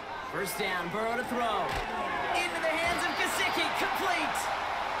 First down, Burrow to throw. Into the hands of Gesicki, complete.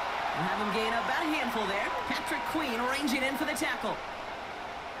 And have him gain about a handful there. Patrick Queen ranging in for the tackle.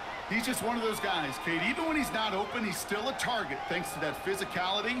 He's just one of those guys, Kate. Even when he's not open, he's still a target thanks to that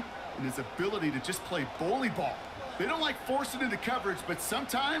physicality and his ability to just play bully ball. They don't like forcing into coverage, but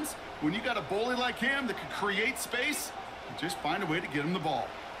sometimes when you got a bully like him that can create space, you just find a way to get him the ball.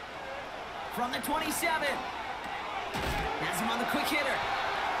 From the 27. Has him on the quick hitter.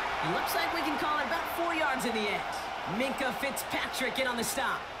 It looks like we can call it about 4 yards in the end. Minkah Fitzpatrick in on the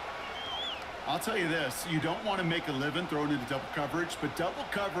stop. I'll tell you this, you don't want to make a living throwing into double coverage, but double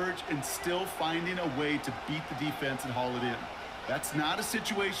coverage and still finding a way to beat the defense and haul it in. That's not a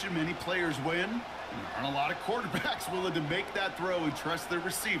situation many players win, and there aren't a lot of quarterbacks willing to make that throw and trust their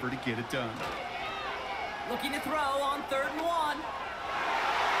receiver to get it done. Looking to throw on 3rd and 1.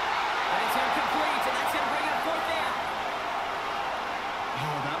 And it's incomplete, and that's going to bring up 4th down.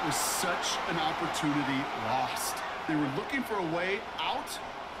 Oh, that was such an opportunity lost. They were looking for a way out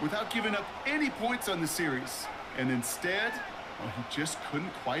without giving up any points on the series. And instead, well, he just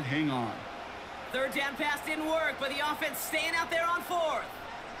couldn't quite hang on. 3rd down pass didn't work, but the offense staying out there on 4th.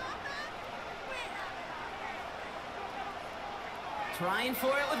 Trying for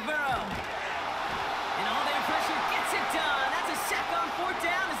it with Burrow. And all their pressure gets it done. That's a sack on 4th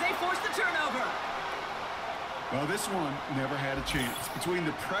down as they force the turnover. Well, this one never had a chance. Between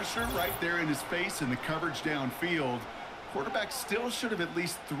the pressure right there in his face and the coverage downfield, quarterback still should have at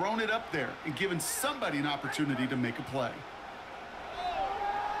least thrown it up there and given somebody an opportunity to make a play.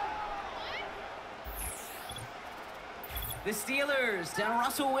 The Steelers down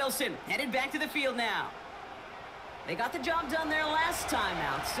Russell Wilson, headed back to the field now. They got the job done there last time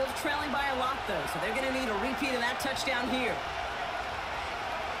out. Still trailing by a lot, though, so they're going to need a repeat of that touchdown here.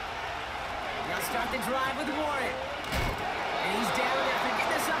 They'll start the drive with Warren. And he's down after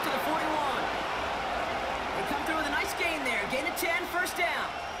getting us up to the 41. They come through with a nice gain there. Gain of 10, first down.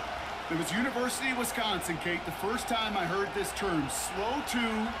 It was University of Wisconsin, Kate, the first time I heard this term, slow to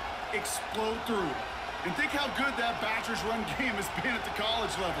explode through. And think how good that Badgers run game has been at the college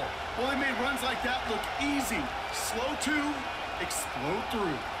level. Well, they made runs like that look easy. Slow to explode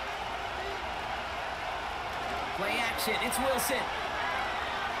through. Play action, it's Wilson.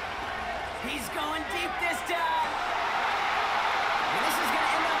 He's going deep this time. And this is going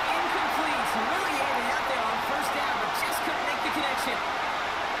to end up incomplete. So really aiming out there on first down, but just couldn't make the connection.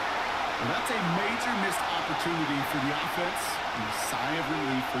 Well, that's a major missed opportunity for the offense and a sigh of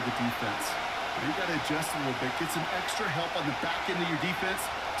relief for the defense. You've got to adjust a little bit, get some extra help on the back end of your defense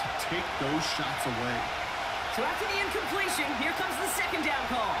to take those shots away. So after the incompletion, here comes the second down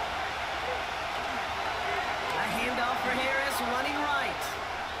call. A handoff for Harris, running right.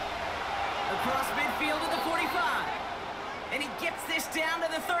 Across midfield to the 45. And he gets this down to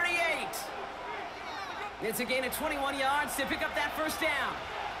the 38. It's a gain of 21 yards to pick up that first down.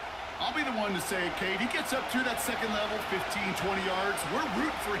 I'll be the one to say it, Kate. He gets up through that second level, 15, 20 yards. We're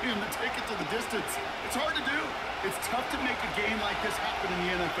rooting for him to take it to the distance. It's hard to do. It's tough to make a game like this happen in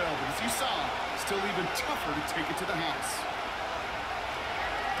the NFL, but as you saw, still even tougher to take it to the house.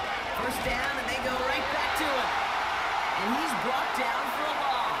 First down, and they go right back to it. And he's brought down for a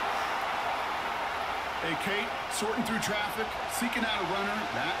loss. Hey, Kate, sorting through traffic, seeking out a runner,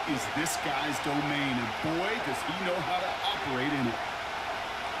 that is this guy's domain, and boy, does he know how to operate in it.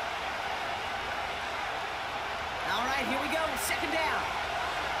 All right, here we go, second down.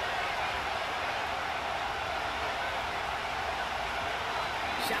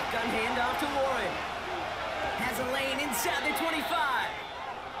 Shotgun handoff to Warren. Has a lane inside the 25.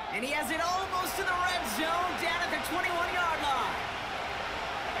 And he has it almost to the red zone, down at the 21-yard line.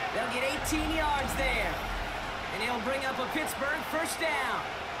 They'll get 18 yards there. And he'll bring up a Pittsburgh first down.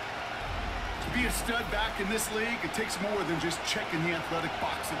 To be a stud back in this league, it takes more than just checking the athletic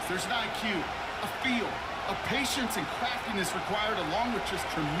boxes. There's an IQ, a feel, a patience and craftiness required, along with just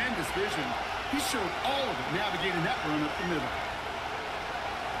tremendous vision. He showed all of it navigating that run up the middle.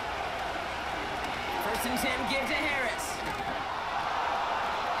 First and 10, give to Harris.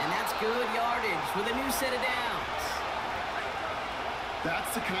 And that's good yardage with a new set of downs.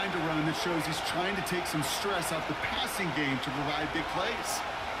 That's the kind of run that shows he's trying to take some stress off the passing game to provide big plays.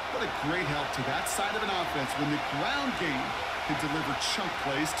 What a great help to that side of an offense when the ground game can deliver chunk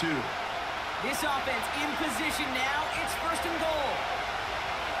plays too. This offense in position now. It's first and goal.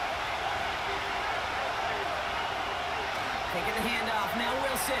 Taking the handoff. Now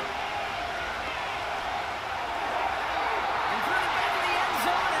Wilson. And through the back of the end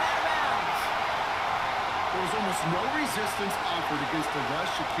zone and out of bounds. There was almost no resistance offered against the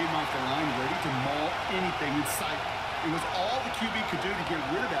rush that came off the line ready to maul anything in sight. It was all the QB could do to get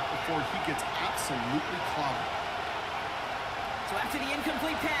rid of that before he gets absolutely clobbered. So after the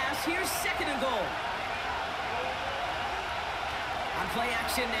incomplete pass, here's second and goal. On play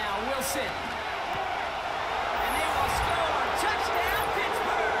action now, Wilson. And they will score. Touchdown,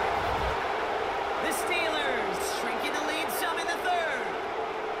 Pittsburgh! The Steelers shrinking the lead some in the third.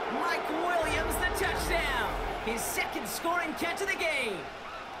 Mike Williams, the touchdown. His second scoring catch of the game.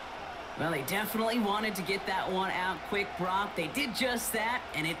 Well, they definitely wanted to get that one out quick, Brock. They did just that,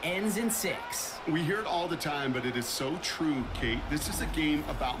 and it ends in 6. We hear it all the time, but it is so true, Kate. This is a game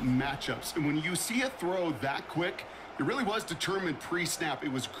about matchups, and when you see a throw that quick, it really was determined pre-snap.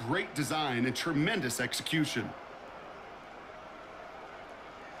 It was great design and tremendous execution.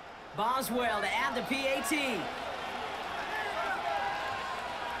 Boswell to add the PAT.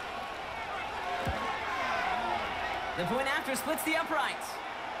 The point after splits the uprights.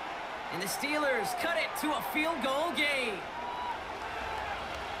 And the Steelers cut it to a field goal game.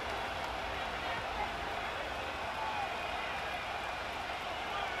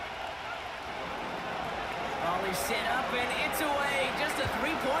 Ball is set up and it's away. Just a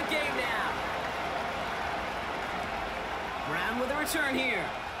 3-point game now. Brown with a return here.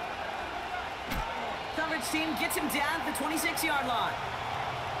 Coverage team gets him down at the 26-yard line.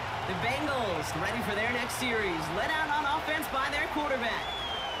 The Bengals ready for their next series, led out on offense by their quarterback.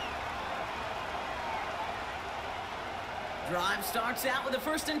 Drive starts out with a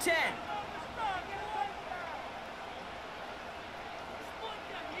 1st and 10.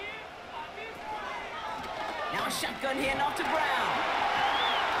 Now a shotgun handoff to Brown.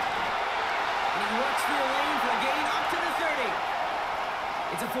 And he works through the lane for a gain up to the 30.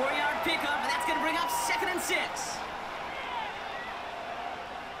 It's a 4-yard pickup, and that's going to bring up 2nd and 6.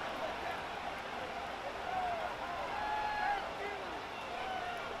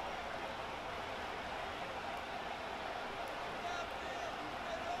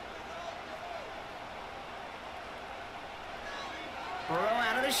 Burrow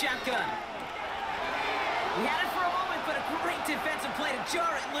out of the shotgun. He had it for a moment, but a great defensive play to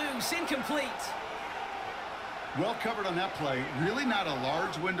jar it loose. Incomplete. Well covered on that play. Really not a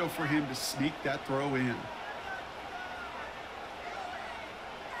large window for him to sneak that throw in.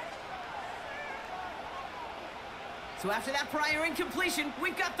 So after that prior incompletion,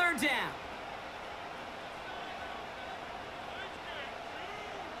 we've got 3rd down.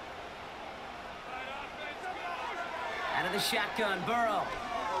 Out of the shotgun, Burrow.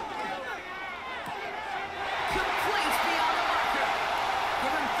 Complete beyond the marker.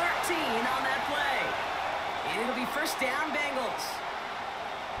 Give him 13 on that play. And it'll be 1st down, Bengals.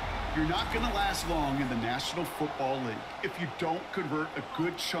 You're not going to last long in the National Football League if you don't convert a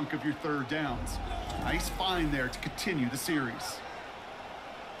good chunk of your 3rd downs. Nice find there to continue the series.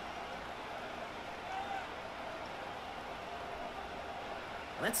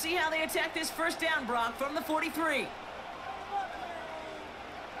 Let's see how they attack this 1st down, Brock, from the 43.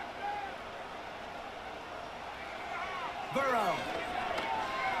 Burrow.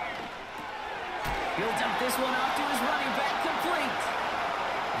 He'll dump this one off to his running back, complete.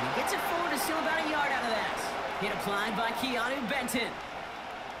 And he gets it forward to steal about a yard out of that. Hit applied by Keanu Benton.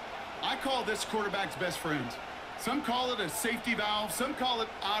 I call this quarterback's best friend. Some call it a safety valve, some call it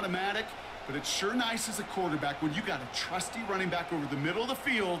automatic, but it's sure nice as a quarterback when you got a trusty running back over the middle of the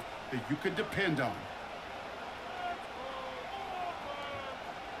field that you can depend on.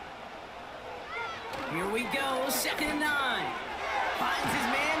 Here we go, 2nd and 9. Finds his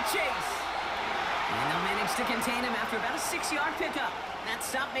man Chase. And they'll manage to contain him after about a 6-yard pickup. That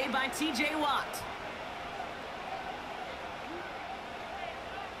stop made by T.J. Watt.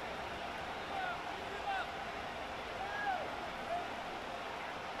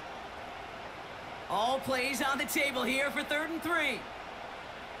 All plays on the table here for 3rd and 3.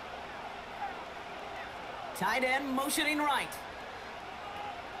 Tight end motioning right.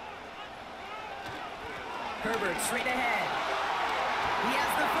 Herbert straight ahead. He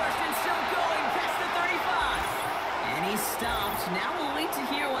has the 1st and still going past the 35. And he stopped. Now we'll wait to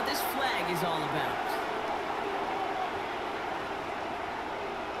hear what this flag is all about.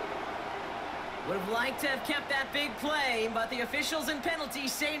 Would have liked to have kept that big play, but the officials and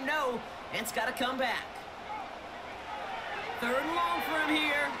penalties say no, and it's got to come back. 3rd and long for him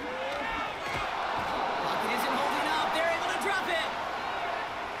here. Lockett isn't holding up. They're able to drop it.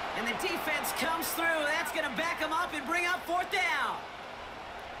 And the defense comes through. That's going to back them up and bring up 4th down.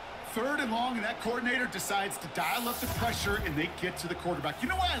 3rd and long, and that coordinator decides to dial up the pressure, and they get to the quarterback. You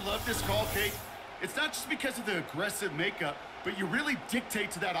know why I love this call, Kate? It's not just because of the aggressive makeup, but you really dictate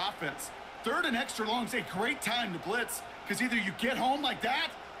to that offense. 3rd and extra long is a great time to blitz, because either you get home like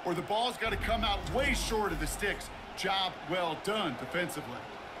that, or the ball's got to come out way short of the sticks. Job well done defensively.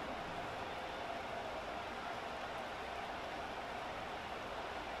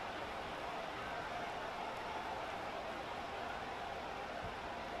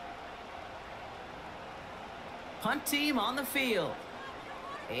 Punt team on the field.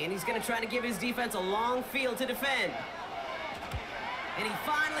 And he's going to try to give his defense a long field to defend. And he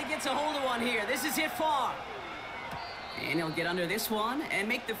finally gets a hold of one here. This is hit far. And he'll get under this one and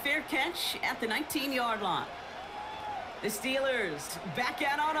make the fair catch at the 19-yard line. The Steelers back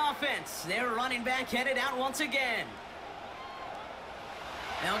out on offense. Their running back headed out once again.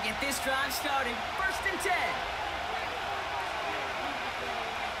 They'll get this drive started. 1st and 10.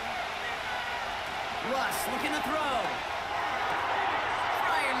 Russ looking to throw.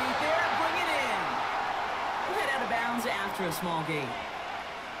 Fryer neat there, bring it in. We'll head out of bounds after a small gain.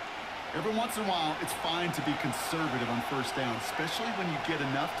 Every once in a while, it's fine to be conservative on 1st down, especially when you get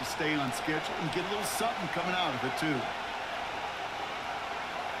enough to stay on schedule and get a little something coming out of it, too.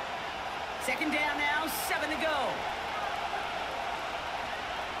 2nd down now, 7 to go.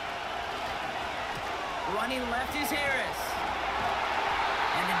 Running left is Harris.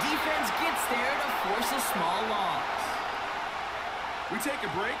 And the defense gets there to force a small loss. We take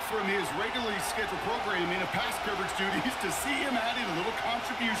a break from his regularly scheduled programming of pass coverage duties to see him adding a little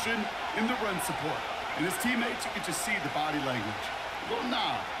contribution in the run support. And his teammates, you can just see the body language. A little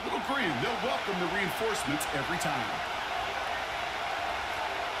nod, a little grin. They'll welcome the reinforcements every time.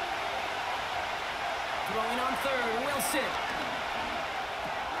 Throwing on third, Wilson.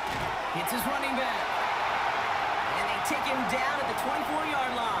 Hits his running back. And they take him down at the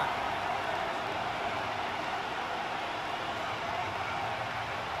 24-yard line.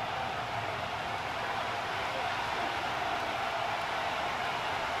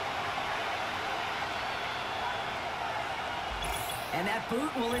 And that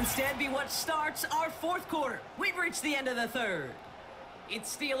boot will instead be what starts our fourth quarter. We've reached the end of the third.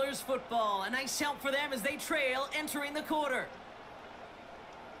 It's Steelers football. A nice help for them as they trail entering the quarter.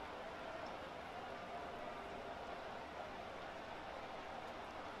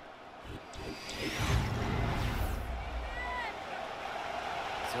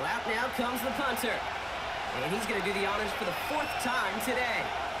 So out now comes the punter. And he's going to do the honors for the fourth time today.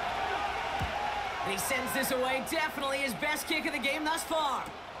 And he sends this away, definitely his best kick of the game thus far.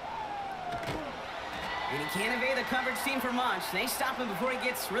 And he can't evade the coverage team for much. They stop him before he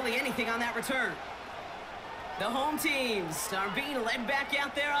gets really anything on that return. The home teams are being led back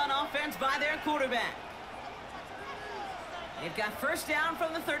out there on offense by their quarterback. They've got first down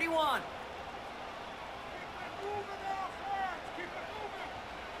from the 31.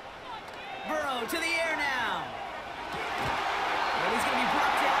 Burrow to the air now. And he's going to be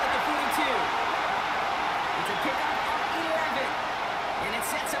brought down at the 42. It's a pickup of 11. And it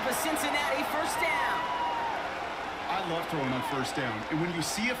sets up a Cincinnati first down. I love throwing on first down. And when you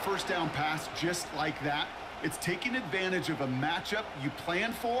see a first down pass just like that, it's taking advantage of a matchup you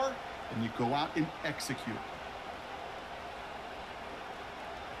plan for, and you go out and execute.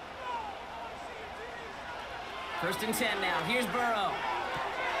 First and 10 now. Here's Burrow.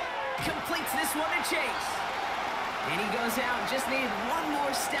 Completes this one to Chase. And he goes out. Just needed one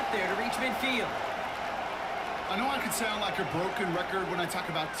more step there to reach midfield. I know I can sound like a broken record when I talk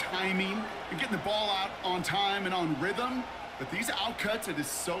about timing and getting the ball out on time and on rhythm, but these outcuts, it is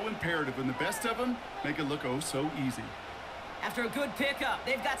so imperative, and the best of them make it look oh so easy. After a good pickup,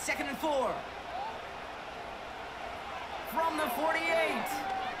 they've got 2nd and 4. From the 48.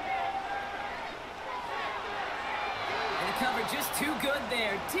 And the cover just too good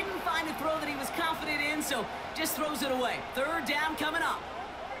there. Didn't find a throw that he was confident in, so just throws it away. Third down coming up.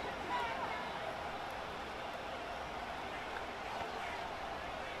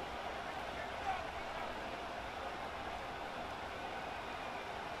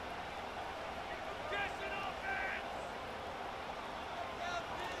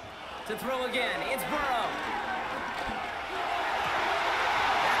 To throw again, it's Burrow.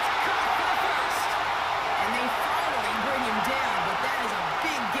 That's caught for the first. And they finally bring him down, but that is a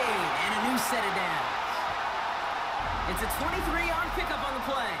big gain and a new set of downs. It's a 23-yard pickup on the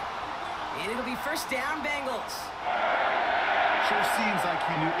play. And it'll be first down, Bengals. Sure seems like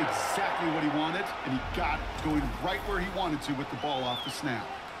he knew exactly what he wanted, and he got it, going right where he wanted to with the ball off the snap.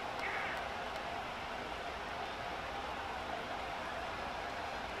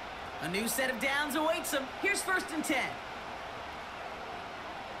 A new set of downs awaits him. Here's first and 10.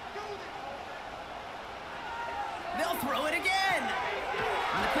 They'll throw it again.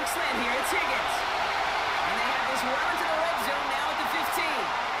 On the quick slant here, it's Higgins. And they have this well into the red zone now at the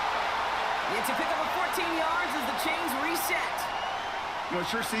 15. It's a pickup of 14 yards as the chains reset. You know, it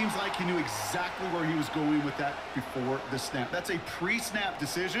sure seems like he knew exactly where he was going with that before the snap. That's a pre-snap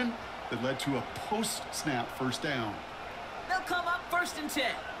decision that led to a post-snap first down. They'll come up first and 10.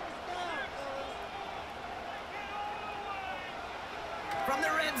 From the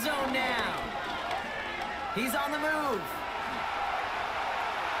red zone now. He's on the move.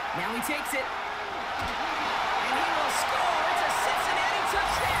 Now he takes it. And he will score. It's a Cincinnati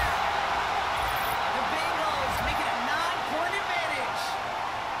touchdown. The Bengals make it a 9-point advantage.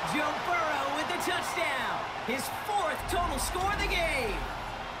 Joe Burrow with the touchdown. His 4th total score of the game.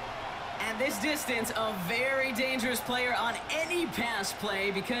 And this distance, a very dangerous player on any pass play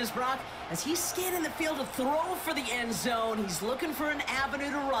because, Brock, as he's scanning the field to throw for the end zone, he's looking for an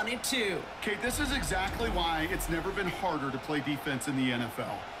avenue to run it too. Kate, this is exactly why it's never been harder to play defense in the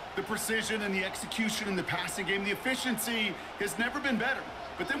NFL. The precision and the execution in the passing game, the efficiency has never been better.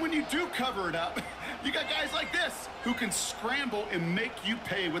 But then when you do cover it up, you got guys like this who can scramble and make you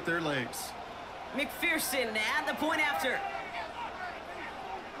pay with their legs. McPherson at the point after.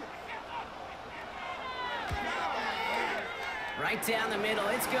 Right down the middle,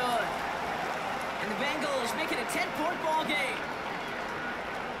 it's good. And the Bengals make it a 10-point ball game.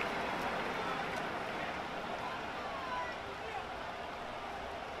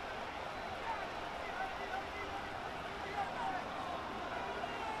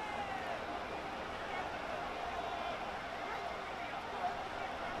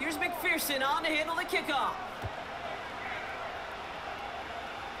 Here's McPherson on to handle the kickoff.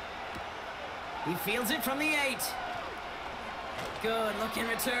 He fields it from the 8. Good looking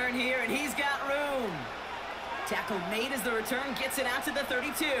return here, and he's got room. Tackle made as the return gets it out to the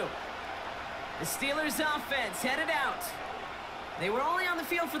 32. The Steelers offense headed out. They were only on the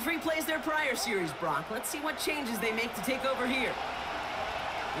field for 3 plays their prior series, Brock. Let's see what changes they make to take over here.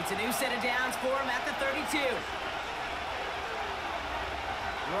 It's a new set of downs for him at the 32.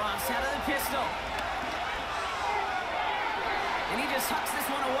 Ross out of the pistol. And he just hucks this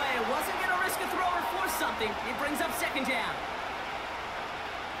one away. Wasn't going to risk a throw or force something. It brings up second down.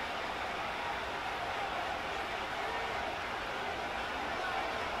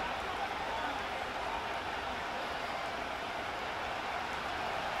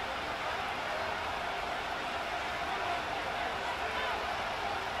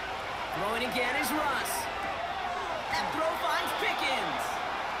 Throwing again is Russ. That throw finds Pickens.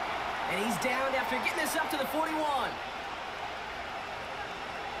 And he's downed after getting this up to the 41.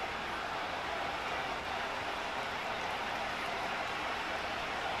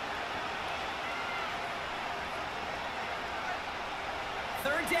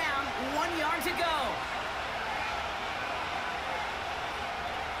 Third down, 1 yard to go.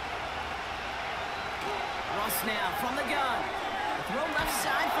 Russ now from the gun. The throw left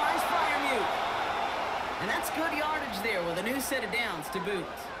side finds Freiermuth. And that's good yardage there with a new set of downs to boot.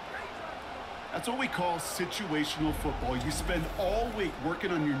 That's what we call situational football. You spend all week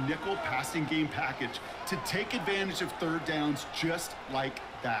working on your nickel passing game package to take advantage of third downs just like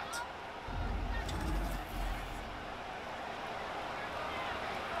that.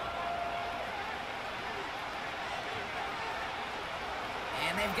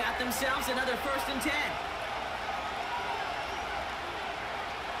 And they've got themselves another 1st and 10.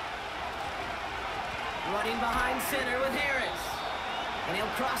 Running behind center with Harris. And he'll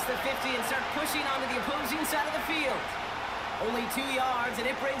cross the 50 and start pushing onto the opposing side of the field. Only 2 yards, and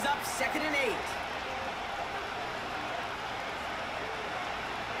it brings up 2nd and 8.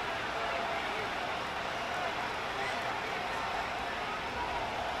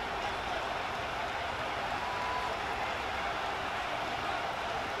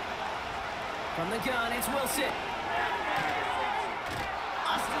 From the gun, it's Wilson.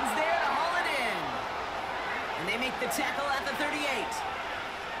 Austin's there to haul it in. And they make the tackle at the 38.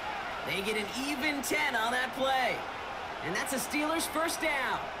 They get an even 10 on that play. And that's a Steelers 1st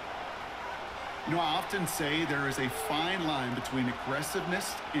down. You know, I often say there is a fine line between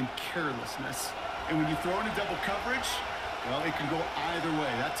aggressiveness and carelessness. And when you throw in a double coverage, well, it can go either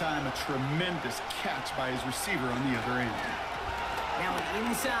way. That time, a tremendous catch by his receiver on the other end. Now an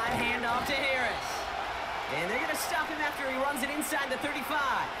inside handoff to Harris. And they're going to stop him after he runs it inside the 35.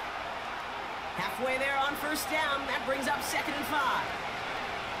 Halfway there on 1st down. That brings up 2nd and 5.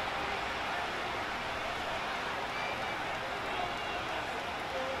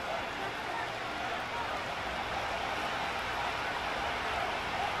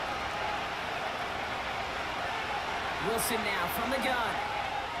 Wilson now from the gun.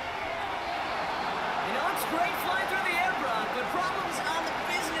 You know, it's great flying through the air, Brock, but problems on the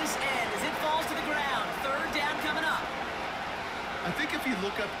business end as it falls to the ground. 3rd down coming up. I think if you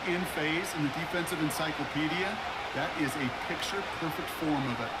look up in phase in the defensive encyclopedia, that is a picture-perfect form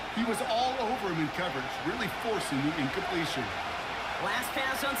of it. He was all over him in coverage, really forcing the incompletion. Last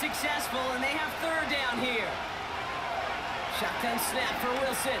pass unsuccessful, and they have 3rd down here. Shotgun snap for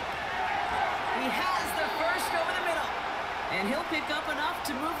Wilson. He has the first over the middle, and he'll pick up enough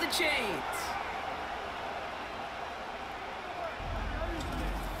to move the chains.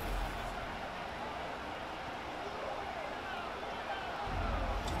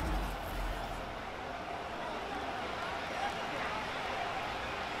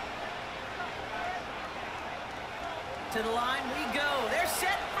 To the line we go. They're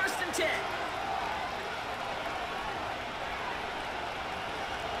set, 1st and 10.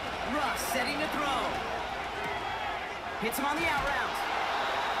 Russ setting to throw. Hits him on the out route.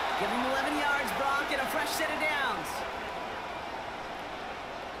 Give him 11 yards, Brock, and a fresh set of downs.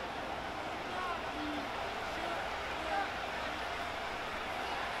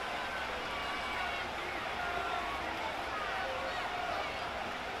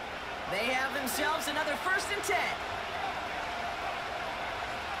 They have themselves another 1st and 10.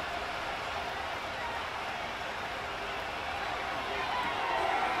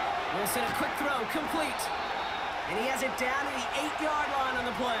 Wilson, a quick throw, complete. And he has it down to the 8-yard line on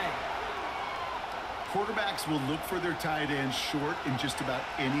the play. Quarterbacks will look for their tight end short in just about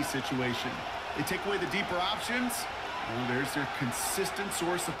any situation. They take away the deeper options. Well, there's their consistent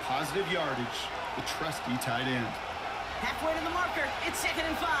source of positive yardage, the trusty tight end. Halfway to the marker. It's 2nd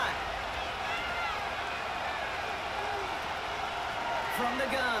and 5. From the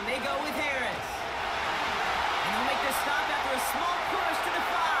gun, they go with Harris. And they'll make their stop after a small push to the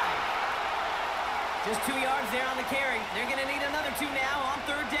 5. Just 2 yards there on the carry. They're going to need another 2 now on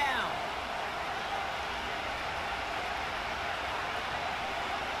 3rd down.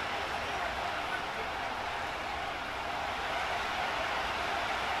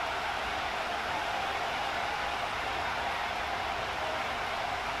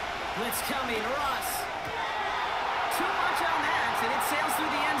 Blitz coming, Russ. Too much on that, and it sails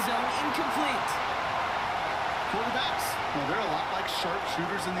through the end zone, incomplete. Quarterbacks, well, they're a lot like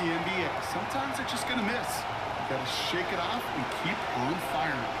sharpshooters in the NBA. Sometimes they're just going to miss. You got to shake it off and keep on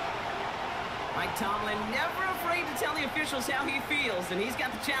firing. Mike Tomlin never afraid to tell the officials how he feels, and he's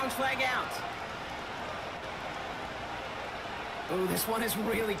got the challenge flag out. Oh, this one is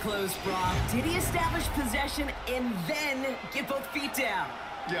really close, Brock. Did he establish possession and then get both feet down?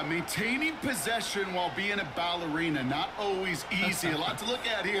 Yeah, maintaining possession while being a ballerina, not always easy. A lot to look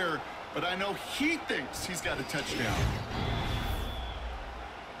at here, but I know he thinks he's got a touchdown.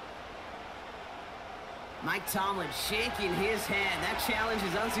 Mike Tomlin shaking his head. That challenge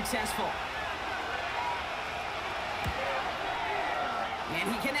is unsuccessful. And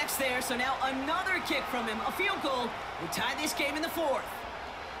he connects there, so now another kick from him. A field goal will tie this game in the 4th.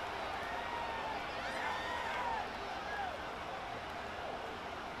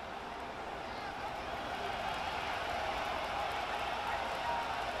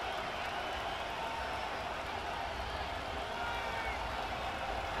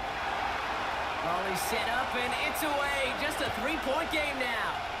 Ball is set up, and it's away. Just a 3-point game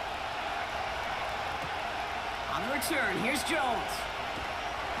now. On the return, here's Jones.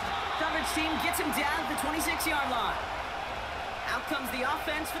 Coverage team gets him down at the 26-yard line. Out comes the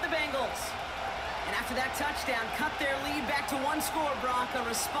offense for the Bengals. And after that touchdown, cut their lead back to 1 score, Brock. A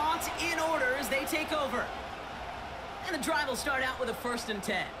response in order as they take over. And the drive will start out with a 1st and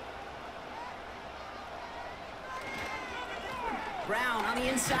 10. Brown on the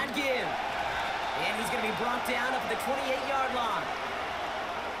inside give. And he's going to be brought down up at the 28-yard line.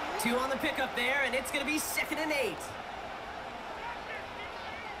 2 on the pickup there, and it's going to be 2nd and 8.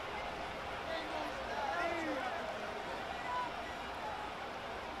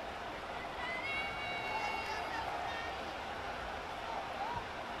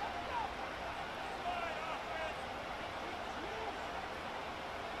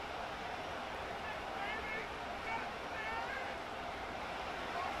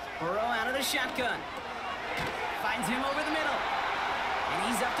 Burrow out of the shotgun. Finds him over the middle. And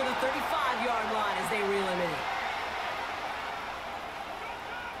he's up to the 35-yard line as they reel him in.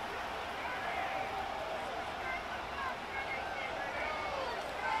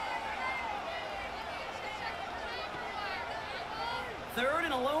 Third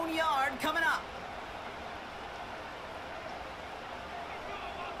and a lone yard coming up.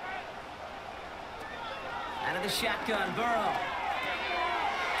 Out of the shotgun, Burrow.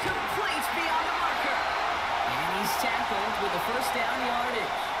 Complete beyond the marker. And he's tackled with the 1st down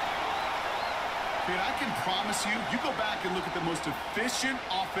yardage. And I can promise you, you go back and look at the most efficient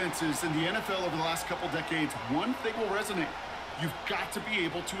offenses in the NFL over the last couple decades, one thing will resonate. You've got to be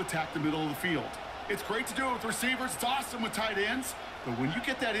able to attack the middle of the field. It's great to do it with receivers. It's awesome with tight ends. But when you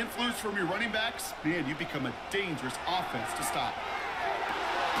get that influence from your running backs, man, you become a dangerous offense to stop.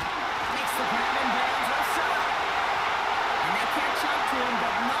 Makes the grab and bounds left side. And they catch up to him,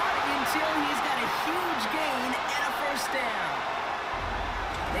 but not until he's got a huge gain and a 1st down.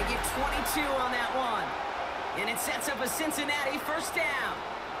 They get 22 on that one. And it sets up a Cincinnati 1st down.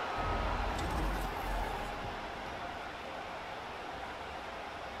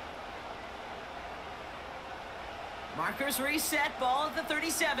 Markers reset, ball at the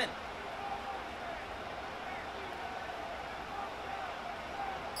 37.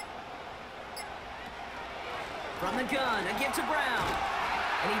 From the gun, a give to Brown.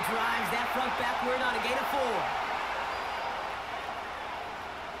 And he drives that front backward on a gain of 4.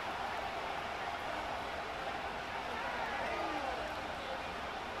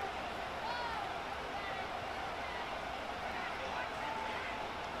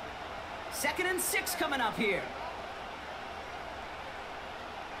 Second and 6 coming up here.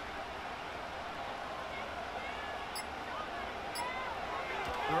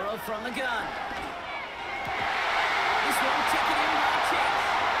 Burrow from the gun. This one taken in by Chase.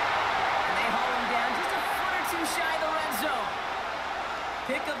 And they haul him down just a foot or 2 shy of the red zone.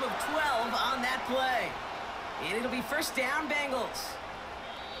 Pickup of 12 on that play. And it'll be 1st down, Bengals.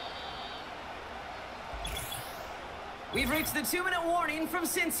 We've reached the 2-minute warning from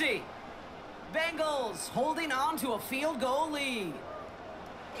Cincy. Bengals holding on to a field goal lead.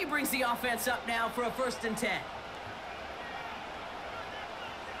 He brings the offense up now for a 1st and 10.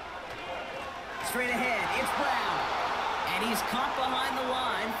 Straight ahead, it's Brown. And he's caught behind the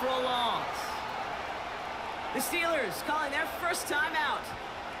line for a loss. The Steelers calling their first timeout.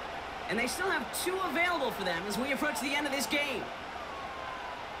 And they still have 2 available for them as we approach the end of this game.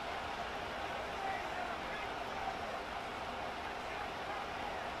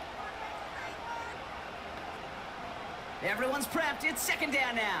 Everyone's prepped. It's 2nd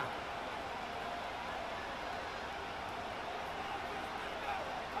down now.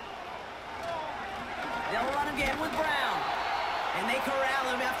 They'll run again with Brown. And they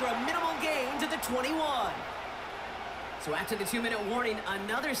corral him after a minimal gain to the 21. So after the 2-minute warning,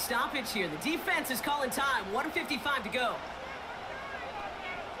 another stoppage here. The defense is calling time. 1:55 to go.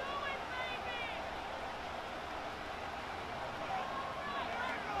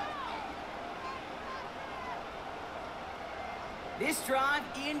 This drive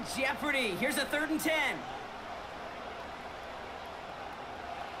in jeopardy. Here's a 3rd and 10.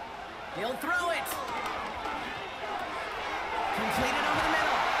 He'll throw it. Completed over the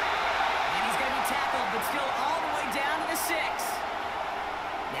middle. And he's going to be tackled, but still all the way down to the 6.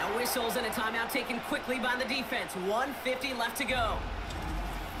 Now whistles and a timeout taken quickly by the defense. 1:50 left to go.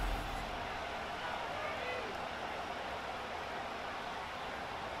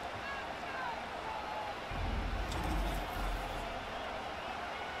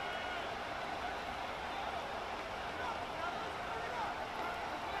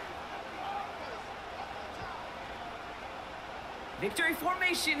 Victory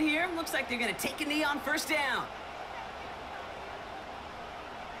formation here. Looks like they're going to take a knee on 1st down.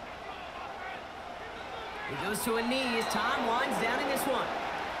 He goes to a knee as time winds down in this one.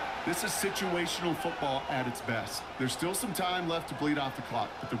 This is situational football at its best. There's still some time left to bleed off the clock,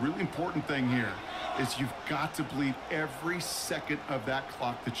 but the really important thing here is you've got to bleed every second of that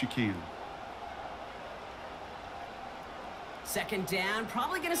clock that you can. 2nd down.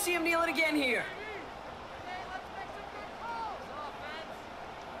 Probably going to see him kneel it again here.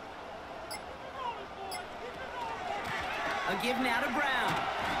 A give now to Brown.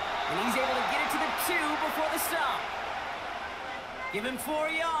 And he's able to get it to the 2 before the stop. Give him 4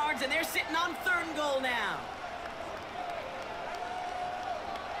 yards, and they're sitting on 3rd and goal now.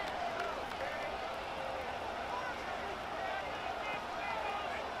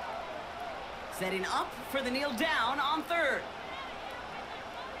 Setting up for the kneel down on 3rd.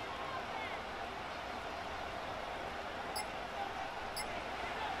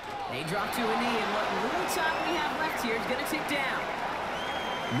 They drop to a knee, and what little time we have left here is going to tick down.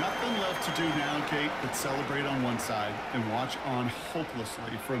 Nothing left to do now, Kate, but celebrate on one side and watch on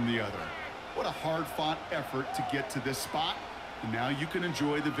hopelessly from the other. What a hard-fought effort to get to this spot, and now you can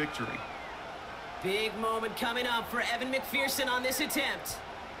enjoy the victory. Big moment coming up for Evan McPherson on this attempt.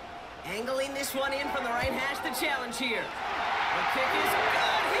 Angling this one in from the right hash, the challenge here. The kick is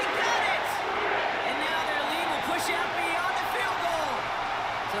good. He got it! And now their lead will push out beyond the field goal.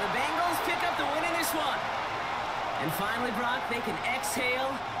 So the Bengals pick up the win in this one. And finally, Brock, they can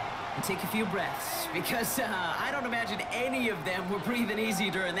exhale and take a few breaths. Because I don't imagine any of them were breathing easy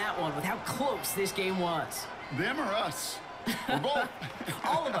during that one with how close this game was. Them or us? We're both.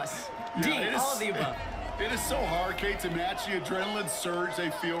 All of us. Yeah, all of the above. It is so hard, Kate, to match the adrenaline surge they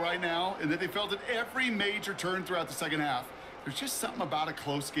feel right now and that they felt at every major turn throughout the second half. There's just something about a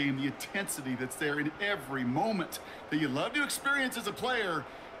close game, the intensity that's there in every moment that you love to experience as a player,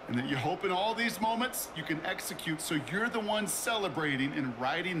 and that you hope in all these moments you can execute so you're the one celebrating and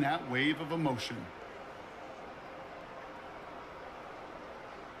riding that wave of emotion.